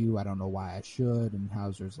believe you. I don't know why I should. And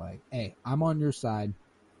Hauser's like, hey, I'm on your side.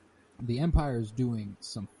 The Empire is doing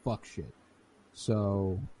some fuck shit.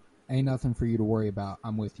 So, ain't nothing for you to worry about.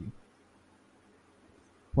 I'm with you.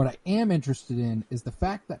 What I am interested in is the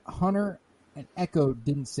fact that Hunter and Echo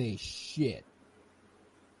didn't say shit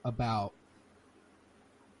about,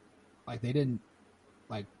 like, they didn't,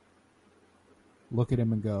 like, look at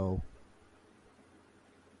him and go,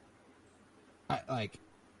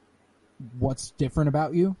 what's different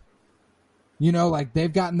about you? You know, like,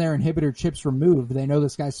 they've gotten their inhibitor chips removed. They know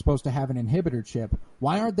this guy's supposed to have an inhibitor chip.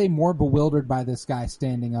 Why aren't they more bewildered by this guy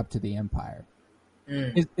standing up to the Empire?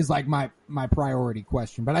 Is like my priority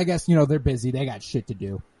question. But I guess, you know, they're busy. They got shit to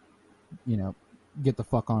do. You know, get the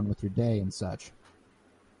fuck on with your day and such.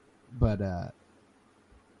 But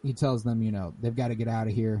he tells them, you know, they've got to get out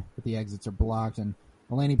of here, that the exits are blocked. And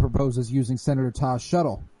Alani proposes using Senator Ta's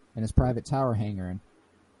shuttle and his private tower hangar. And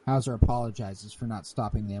Hauser apologizes for not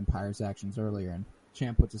stopping the Empire's actions earlier, and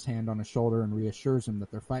Cham puts his hand on his shoulder and reassures him that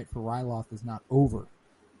their fight for Ryloth is not over.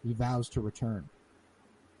 He vows to return.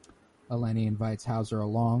 Alani invites Hauser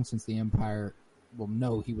along since the Empire will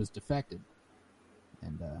know he was defected.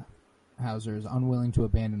 And Hauser is unwilling to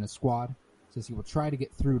abandon his squad, says he will try to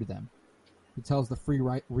get through to them. He tells the Free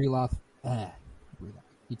Ryloth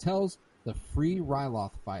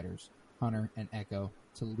fighters, Hunter and Echo,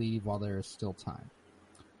 to leave while there is still time.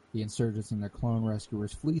 The insurgents and their clone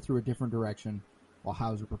rescuers flee through a different direction while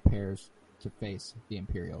Hauser prepares to face the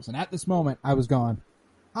Imperials. And at this moment, I was going,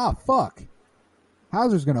 fuck.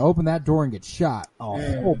 Hauser's going to open that door and get shot a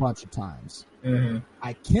whole bunch of times. Mm-hmm.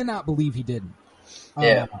 I cannot believe he didn't.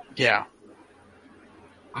 Yeah.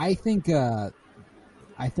 I think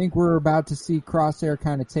we're about to see Crosshair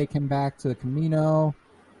kind of take him back to the Camino.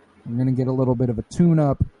 I'm going to get a little bit of a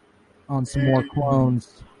tune-up on some more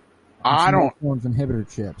clones. Clones inhibitor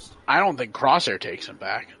chips. I don't think Crosshair takes him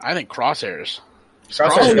back. I think Crosshair's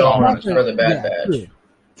gone for the Bad Batch.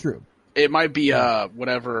 True. It might be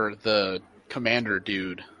whatever the commander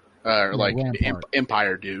dude, or like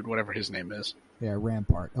Empire dude, whatever his name is. Yeah,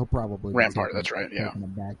 Rampart. He'll probably Rampart. That's right. Yeah. Taking him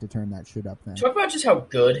back to turn that shit up. Then talk about just how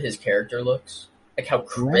good his character looks, like how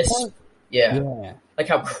crisp. Rampart? Yeah, like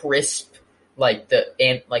how crisp, like the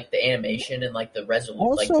animation and like the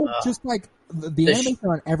resolution. Also, just like the animation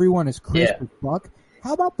on everyone is crisp as fuck.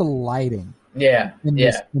 How about the lighting? Yeah,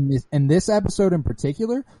 In this episode in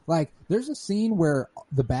particular, like there's a scene where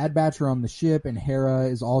the Bad Batch are on the ship and Hera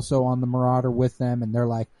is also on the Marauder with them, and they're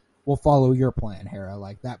like, "We'll follow your plan, Hera."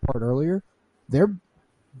 Like that part earlier, they're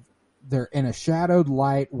in a shadowed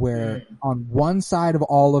light where on one side of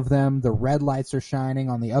all of them the red lights are shining,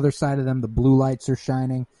 on the other side of them the blue lights are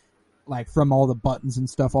shining, like from all the buttons and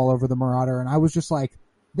stuff all over the Marauder, and I was just like,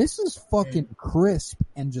 this is fucking crisp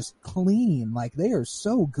and just clean. Like, they are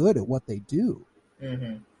so good at what they do.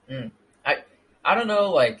 I don't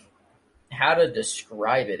know, like, how to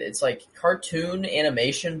describe it. It's like cartoon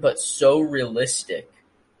animation, but so realistic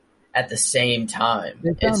at the same time.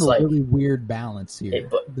 They found it's a like really weird balance here.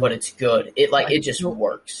 But it's good. It just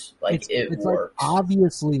works. Like, it works.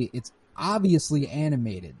 Like it's obviously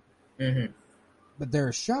animated. But there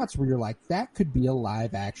are shots where you're like, that could be a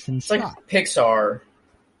live action shot. Like Pixar.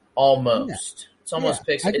 Almost. Yeah. It's almost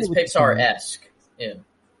It's Pixar-esque. Yeah.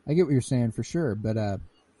 I get what you're saying for sure, but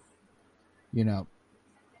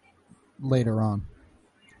later on,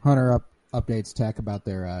 Hunter updates Tech about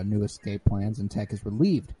their new escape plans, and Tech is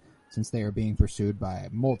relieved since they are being pursued by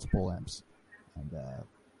multiple imps. And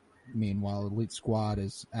meanwhile, Elite Squad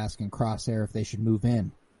is asking Crosshair if they should move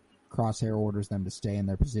in. Crosshair orders them to stay in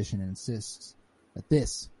their position and insists that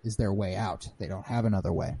this is their way out. They don't have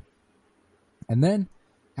another way. And then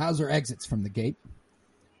Hauser exits from the gate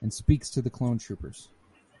and speaks to the clone troopers.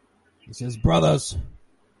 He says, "Brothers,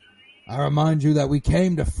 I remind you that we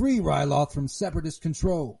came to free Ryloth from Separatist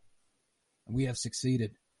control, and we have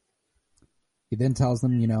succeeded." He then tells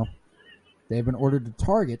them, they have been ordered to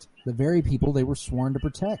target the very people they were sworn to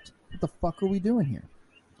protect. What the fuck are we doing here?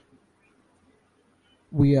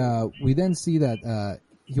 We then see that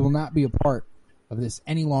he will not be a part of this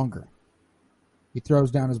any longer. He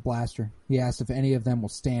throws down his blaster. He asks if any of them will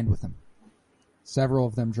stand with him. Several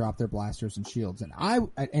of them drop their blasters and shields. And I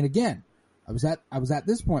was at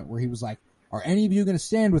this point where he was like, "Are any of you going to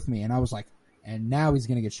stand with me?" And I was like, and now he's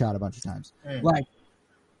going to get shot a bunch of times. Like,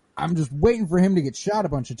 I'm just waiting for him to get shot a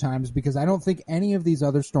bunch of times because I don't think any of these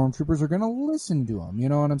other stormtroopers are going to listen to him. You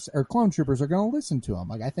know what I'm saying? Or clone troopers are going to listen to him.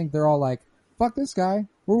 Like, I think they're all like, "Fuck this guy.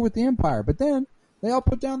 We're with the Empire." But then they all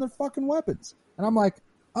put down their fucking weapons. And I'm like,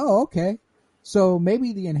 oh, okay. So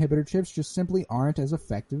maybe the inhibitor chips just simply aren't as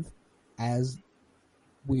effective as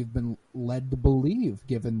we've been led to believe,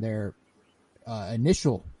 given their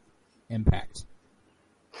initial impact.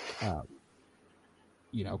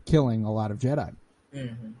 Killing a lot of Jedi.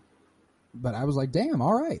 But I was like, damn,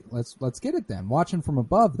 all right, let's get it then. Watching from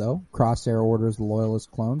above, though, Crosshair orders the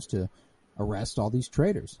Loyalist clones to arrest all these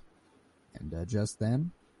traitors. And just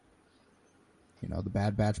then, the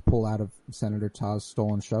Bad Batch pull out of Senator Taz's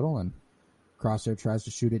stolen shuttle, and Crosshair tries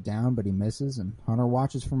to shoot it down, but he misses, and Hunter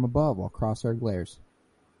watches from above while Crosshair glares.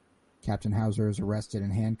 Captain Hauser is arrested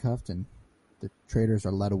and handcuffed, and the traitors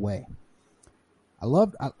are led away.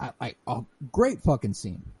 A great fucking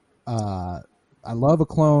scene. I love a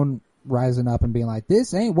clone rising up and being like,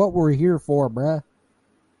 "This ain't what we're here for, bruh.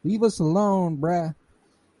 Leave us alone, bruh."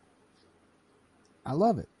 I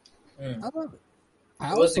love it. I love it.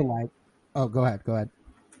 I also like... Oh, go ahead.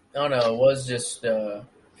 No, it was just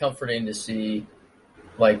comforting to see,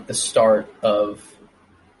 like, the start of,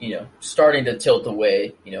 starting to tilt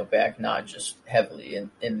away, back not just heavily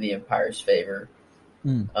in the Empire's favor.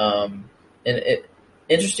 And it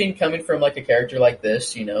interesting coming from, like, a character like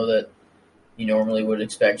this, that you normally would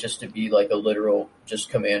expect just to be, like, a literal just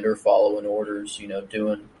commander following orders,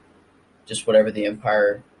 doing just whatever the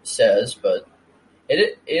Empire says, but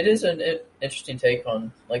it is an interesting take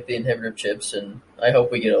on, like, the inhibitor chips, and I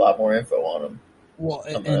hope we get a lot more info on them. Well,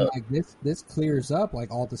 and like this clears up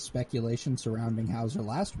like all the speculation surrounding Hauser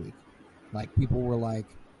last week. Like, people were like,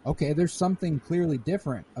 okay, there's something clearly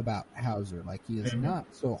different about Hauser. Like, he is not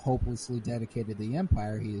so hopelessly dedicated to the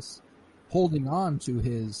Empire. He is holding on to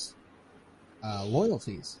his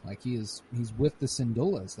loyalties. Like he's with the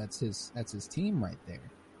Syndulas. That's his team right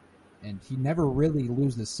there. And he never really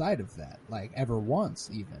loses sight of that, like ever once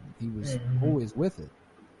even. He was always with it.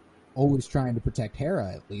 Always trying to protect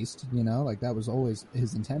Hera at least, like that was always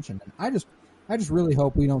his intention. And I just really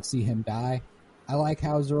hope we don't see him die. I like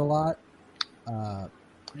Hauser a lot.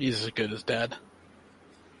 He's as good as dead.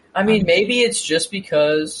 I mean, maybe it's just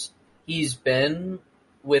because he's been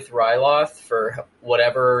with Ryloth for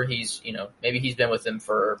whatever maybe he's been with him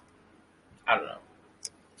for, I don't know.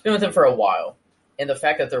 He's been with him for a while. And the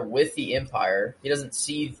fact that they're with the Empire, he doesn't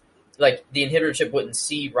see, like, the inhibitor chip wouldn't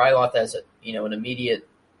see Ryloth as, an immediate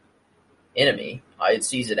enemy. It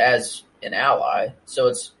sees it as an ally. So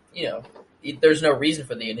it's, there's no reason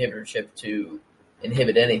for the inhibitor chip to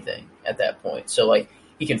inhibit anything at that point. So, like,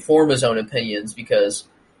 he can form his own opinions because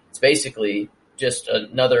it's basically just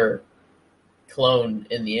another clone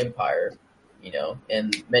in the Empire,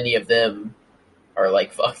 and many of them are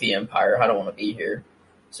like, fuck the Empire, I don't want to be here.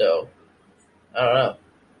 So, I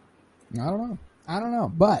don't know.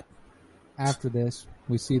 But after this,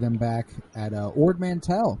 we see them back at Ord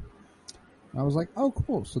Mantell. I was like, oh,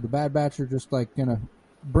 cool. So the Bad Batch are just like going to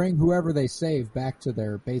bring whoever they save back to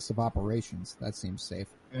their base of operations. That seems safe.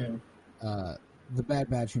 The Bad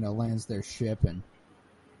Batch, lands their ship, and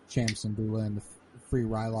Cham Syndulla and the Free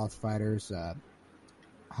Ryloth fighters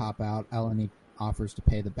hop out. Eleni offers to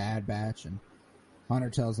pay the Bad Batch, and Hunter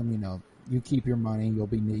tells them, you keep your money, you'll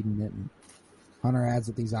be needing it. And Hunter adds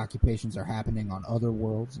that these occupations are happening on other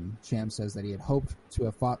worlds, and Cham says that he had hoped to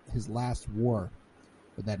have fought his last war,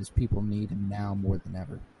 but that his people need him now more than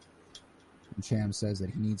ever. And Cham says that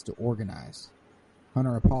he needs to organize.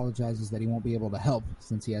 Hunter apologizes that he won't be able to help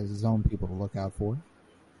since he has his own people to look out for.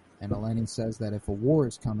 And Eleni says that if a war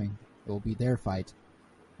is coming, it will be their fight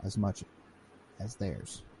as much as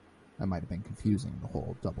theirs. That might have been confusing, the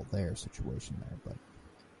whole double there situation there, but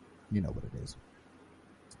you know what it is.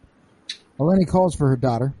 Eleni calls for her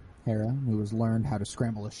daughter, Hera, who has learned how to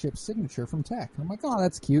scramble a ship's signature from Tech. I'm like, oh,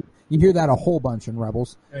 that's cute. You hear that a whole bunch in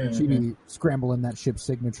Rebels. She'd be scrambling that ship's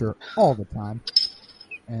signature all the time.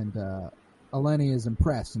 And Eleni is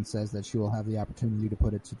impressed and says that she will have the opportunity to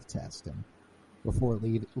put it to the test. And before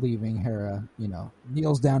leaving, Hera,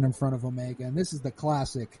 kneels down in front of Omega. And this is the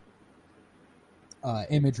classic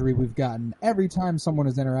imagery we've gotten every time someone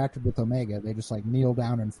has interacted with Omega. They just kneel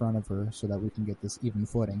down in front of her so that we can get this even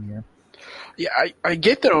footing here. Yeah, I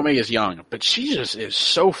get that Omega's young, but she just is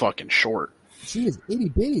so fucking short. She is itty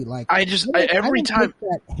bitty. Every time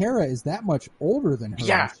that Hera is that much older than her.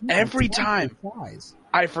 Yeah, every time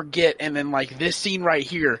I forget, and then this scene right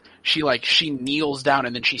here, she kneels down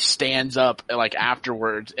and then she stands up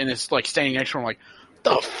afterwards, and it's standing next to her. I'm like,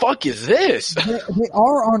 the fuck is this? They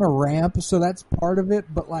are on a ramp, so that's part of it.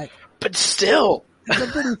 But still, it's a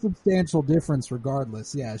pretty substantial difference,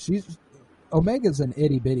 regardless. Yeah, Omega's an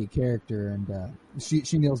itty bitty character, and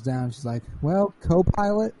she kneels down. She's like, "Well,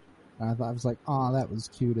 co-pilot." I was like, "Oh, that was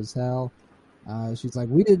cute as hell." She's like,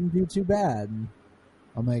 "We didn't do too bad." And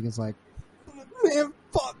Omega's like, "Man,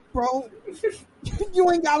 fuck, bro.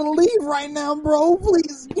 You ain't gotta leave right now, bro.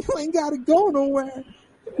 Please, you ain't gotta go nowhere.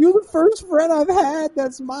 You're the first friend I've had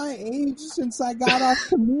that's my age since I got off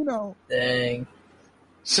Camino." Dang.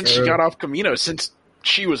 Since she got off Camino, since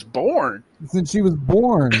she was born. Since she was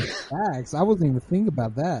born. Facts. I wasn't even thinking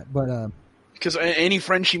about that, but because any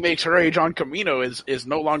friend she makes her age on Camino is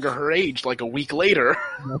no longer her age a week later.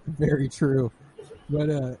 That's very true.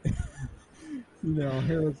 But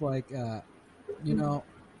Hera's like,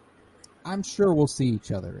 I'm sure we'll see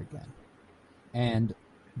each other again. And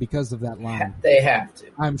because of that line, they have to.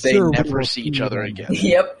 I'm sure they never see each other again.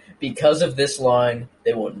 Yep. Because of this line,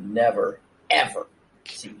 they will never, ever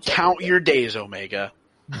see each other Count again. your days, Omega.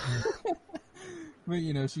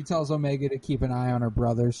 But, she tells Omega to keep an eye on her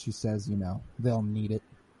brothers. She says, they'll need it.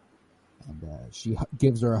 And she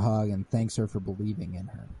gives her a hug and thanks her for believing in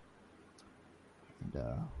her. And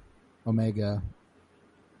Omega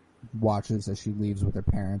watches as she leaves with her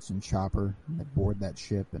parents and Chopper aboard that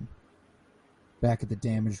ship. And back at the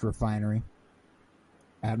damaged refinery,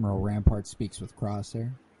 Admiral Rampart speaks with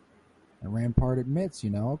Crosshair. And Rampart admits,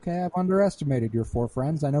 okay, I've underestimated your 4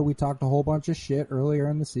 friends. I know we talked a whole bunch of shit earlier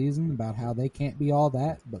in the season about how they can't be all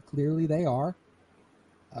that, but clearly they are.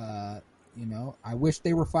 I wish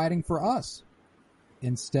they were fighting for us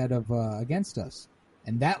instead of against us.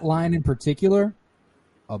 And that line in particular,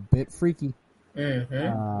 a bit freaky.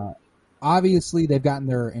 Obviously, they've gotten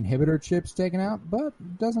their inhibitor chips taken out, but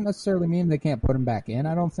it doesn't necessarily mean they can't put them back in,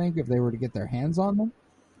 I don't think, if they were to get their hands on them.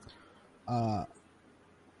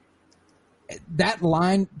 That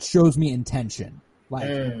line shows me intention.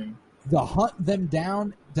 the hunt them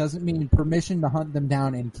down doesn't mean permission to hunt them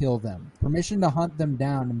down and kill them. Permission to hunt them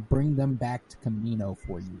down and bring them back to Camino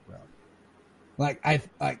for you, bro. I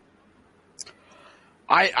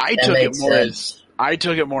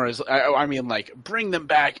took it more as I mean, like, bring them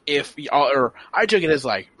back or I took it as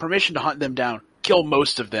like permission to hunt them down, kill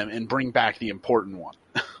most of them, and bring back the important one.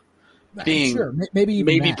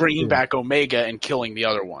 maybe bringing back Omega and killing the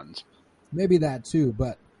other ones. Maybe that too,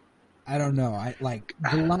 but I don't know. I like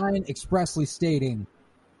the line expressly stating,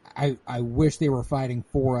 "I wish they were fighting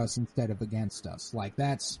for us instead of against us." Like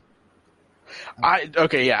that's. I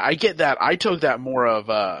get that. I took that more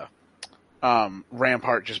of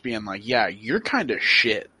Rampart just being like, "Yeah, you're kind of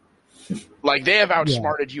shit. Like they have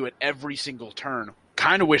outsmarted you at every single turn.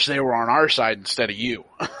 Kind of wish they were on our side instead of you."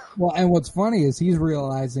 Well, and what's funny is he's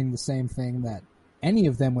realizing the same thing that any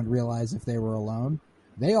of them would realize if they were alone.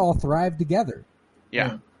 They all thrive together.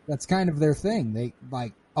 Yeah. That's kind of their thing. They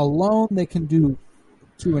like alone they can do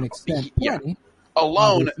to an extent plenty. Yeah.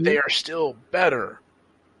 Alone they are still better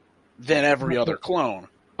than every other clone.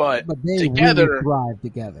 But they together really thrive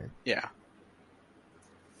together. Yeah.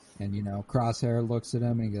 And Crosshair looks at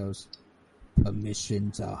him and he goes,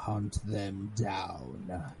 "Permission to hunt them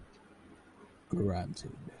down.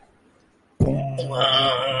 Granted."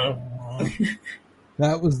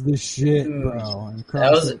 That was the shit, bro. And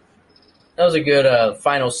that was a good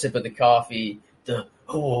final sip of the coffee. The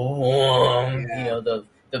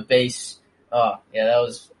bass. Oh yeah, that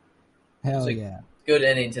was good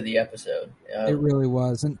ending to the episode. It really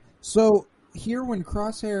was. And so here, when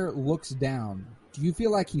Crosshair looks down, do you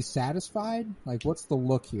feel like he's satisfied? Like, what's the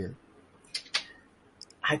look here?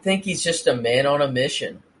 I think he's just a man on a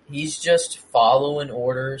mission. He's just following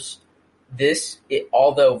orders.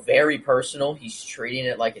 Although very personal, he's treating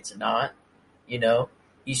it like it's not.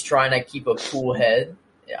 He's trying to keep a cool head.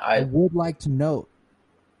 I would like to note,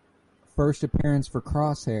 first appearance for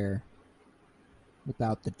Crosshair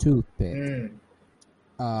without the toothpick.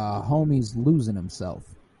 Homie's losing himself.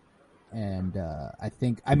 And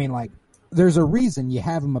there's a reason you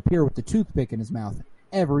have him appear with the toothpick in his mouth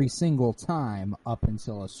every single time up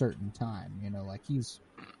until a certain time.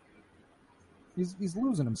 He's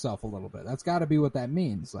losing himself a little bit. That's got to be what that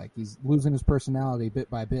means. Like he's losing his personality bit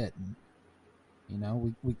by bit. And,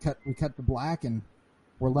 we cut the black, and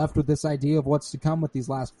we're left with this idea of what's to come with these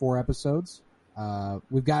last 4 episodes.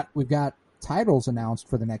 We've got titles announced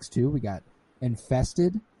for the next 2. We got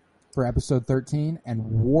Infested for episode 13 and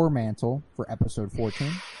War Mantle for episode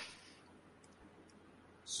 14.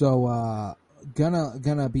 So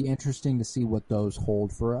gonna be interesting to see what those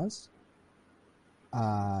hold for us.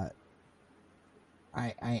 I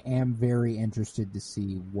am very interested to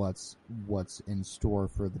see what's in store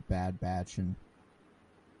for the Bad Batch, and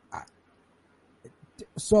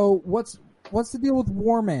so what's the deal with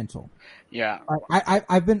War Mantle? Yeah, I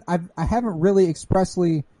haven't really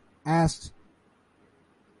expressly asked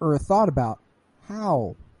or thought about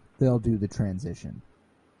how they'll do the transition.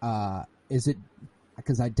 Is it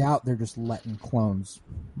because I doubt they're just letting clones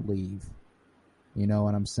leave? You know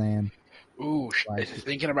what I'm saying? Ooh,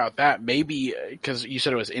 thinking about that, maybe because you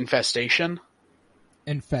said it was infestation.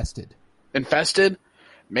 Infested.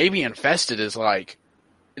 Maybe Infested is like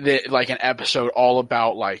an episode all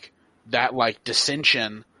about like that, like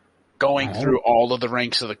dissension going through all of the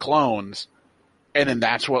ranks of the clones, and then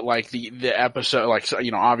that's what like the episode, like, so,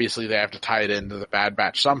 obviously they have to tie it into the Bad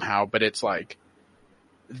Batch somehow, but it's like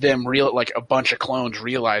them like a bunch of clones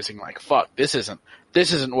realizing like, fuck, this isn't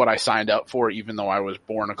what I signed up for, even though I was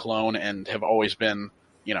born a clone and have always been,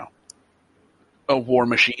 a war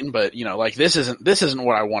machine, but like this isn't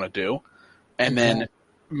what I want to do. And then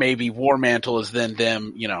maybe War Mantle is then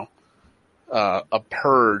them, a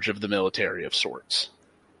purge of the military of sorts.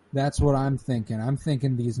 That's what I'm thinking. I'm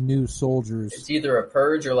thinking these new soldiers. It's either a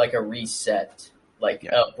purge or like a reset, like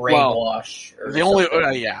a brainwash. Well, the only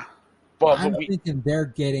Well, I'm thinking they're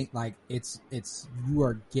getting like it's you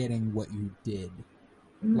are getting what you did,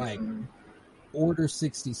 like Order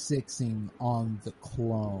 66ing on the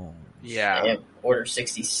clones. Yeah, Order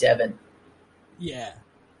 67. Yeah,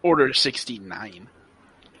 Order 69.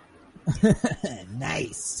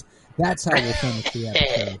 Nice. That's how we'll finish the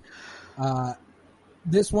episode.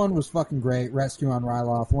 This one was fucking great. Rescue on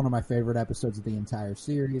Ryloth, one of my favorite episodes of the entire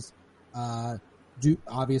series.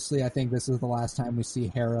 Obviously, I think this is the last time we see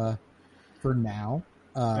Hera for now.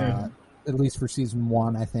 At least for season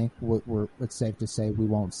 1, I think it's safe to say we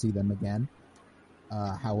won't see them again.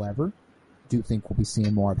 However, do think we'll be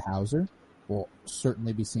seeing more of Hauser. We'll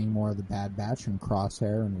certainly be seeing more of the Bad Batch and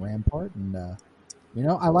Crosshair and Rampart. And,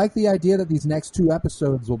 I like the idea that these next 2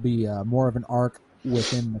 episodes will be more of an arc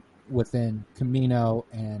within within Camino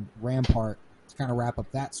and Rampart to kind of wrap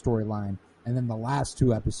up that storyline. And then the last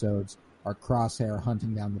 2 episodes are Crosshair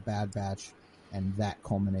hunting down the Bad Batch, and that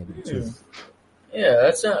culminated too.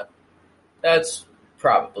 Yeah, that's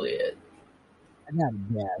probably it. I gotta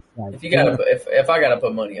guess. Like, If I gotta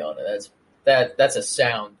put money on it, that's a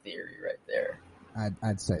sound theory right there.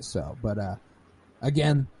 I'd say so. But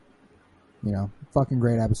again, fucking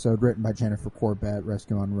great episode written by Jennifer Corbett,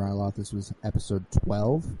 Rescue on Ryloth. This was episode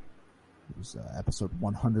 12. It was episode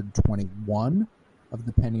 121 of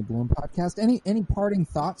the Penny Bloom podcast. Any parting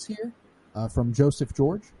thoughts here from Joseph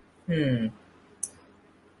George?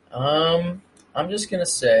 I'm just gonna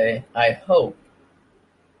say I hope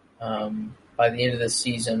by the end of this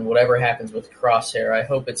season, whatever happens with Crosshair, I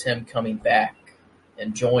hope it's him coming back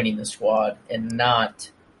and joining the squad and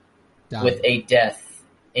not with a death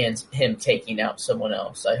and him taking out someone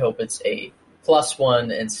else. I hope it's a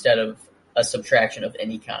 +1 instead of a subtraction of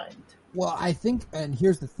any kind. Well, I think, and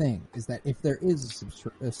here's the thing, is that if there is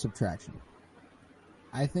a subtraction,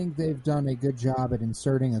 I think they've done a good job at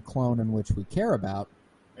inserting a clone in which we care about,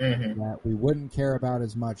 that we wouldn't care about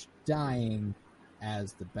as much dying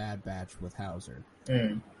as the Bad Batch with Hauser.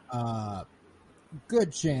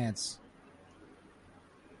 Good chance.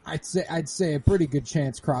 I'd say a pretty good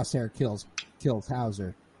chance Crosshair kills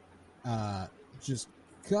Hauser. Just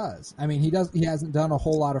because. I mean, he hasn't done a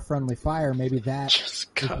whole lot of friendly fire. Maybe that is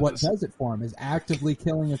what does it for him, is actively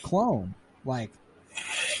killing a clone. Like,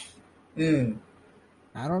 I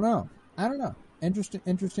don't know.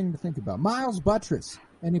 Interesting to think about. Miles Buttress,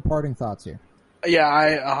 any parting thoughts here? Yeah,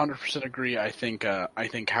 I 100% agree. I think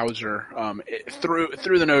Hauser,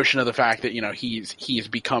 through the notion of the fact that he's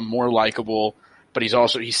become more likable, but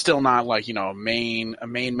he's still not like a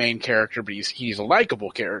main character, but he's a likable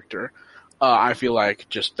character. I feel like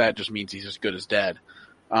that just means he's as good as dead.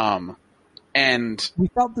 And we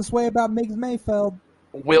felt this way about Miggs Mayfeld.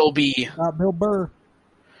 Will be about Bill Burr,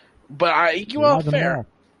 but fair.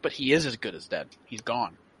 But he is as good as dead. He's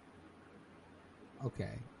gone.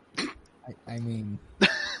 Okay. I mean,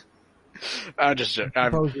 I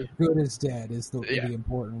suppose as good as dead is the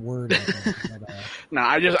important word. No,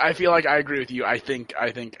 I feel like I agree with you. I think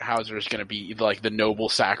Hauser is going to be like the noble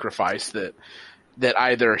sacrifice that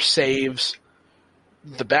either saves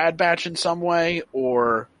the Bad Batch in some way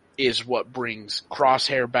or is what brings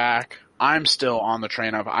Crosshair back. I'm still on the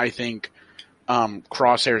train of I think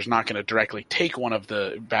Crosshair is not going to directly take one of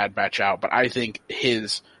the Bad Batch out, but I think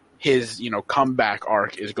his comeback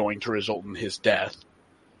arc is going to result in his death,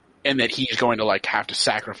 and that he's going to have to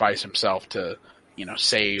sacrifice himself to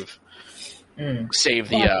save the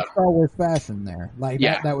Star Wars fashion there.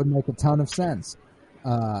 That would make a ton of sense.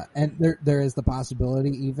 And there is the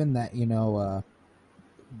possibility even that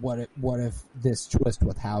what if this twist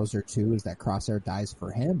with Hauser too is that Crosshair dies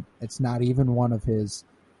for him? It's not even one of his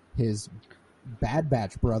Bad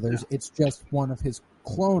Batch brothers. It's just one of his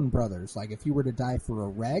clone brothers. Like if he were to die for a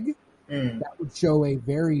reg, that would show a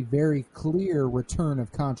very, very clear return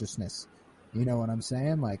of consciousness. You know what I'm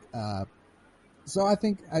saying? So I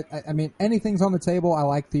think I mean anything's on the table. I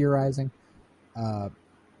like theorizing. And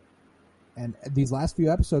these last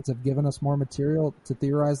few episodes have given us more material to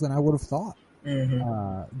theorize than I would have thought.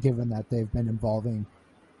 Given that they've been involving,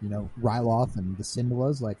 Ryloth and the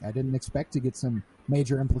Syndulas. I didn't expect to get some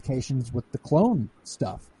major implications with the clone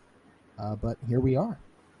stuff. But here we are.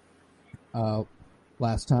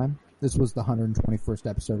 Last time, this was the 121st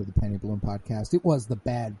episode of the Penny Bloom podcast. It was the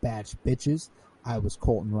Bad Batch Bitches. I was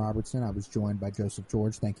Colton Robertson. I was joined by Joseph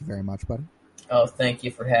George. Thank you very much, buddy. Oh, thank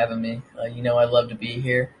you for having me. I love to be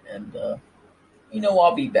here, and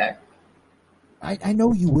I'll be back. I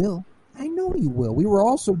know you will. I know you will. We were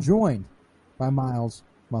also joined by Miles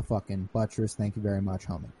motherfucking Buttress. Thank you very much,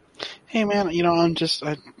 homie. Hey, man,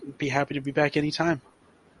 I'd be happy to be back anytime.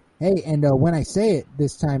 Hey, and when I say it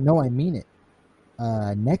this time, no, I mean it.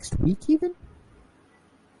 Next week, even?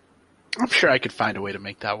 I'm sure I could find a way to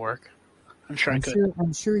make that work. I'm sure I could.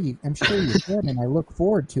 I'm sure you could, and I look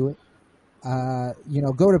forward to it.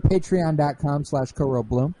 Go to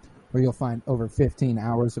patreon.com/CoroBloom, where you'll find over 15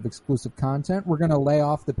 hours of exclusive content. We're going to lay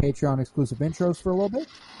off the Patreon exclusive intros for a little bit.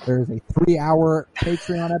 There's a 3-hour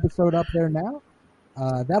Patreon episode up there now.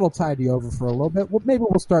 That'll tide you over for a little bit. Well, maybe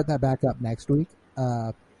we'll start that back up next week.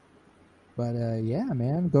 Yeah,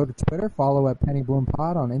 man, go to Twitter, follow at Penny Bloom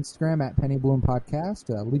Pod, on Instagram at Penny Bloom Podcast.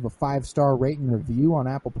 Leave a 5-star rating review on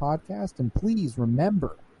Apple Podcast, and please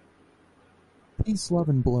remember, peace, love,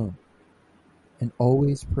 and bloom, and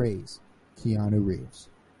always praise Keanu Reeves.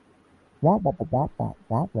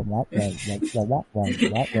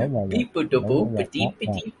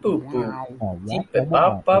 Beep-a-da-boop-a-deep-a-deep-boo-boo.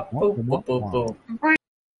 Deep-a-bop-bop-boop-boo-boo-boo.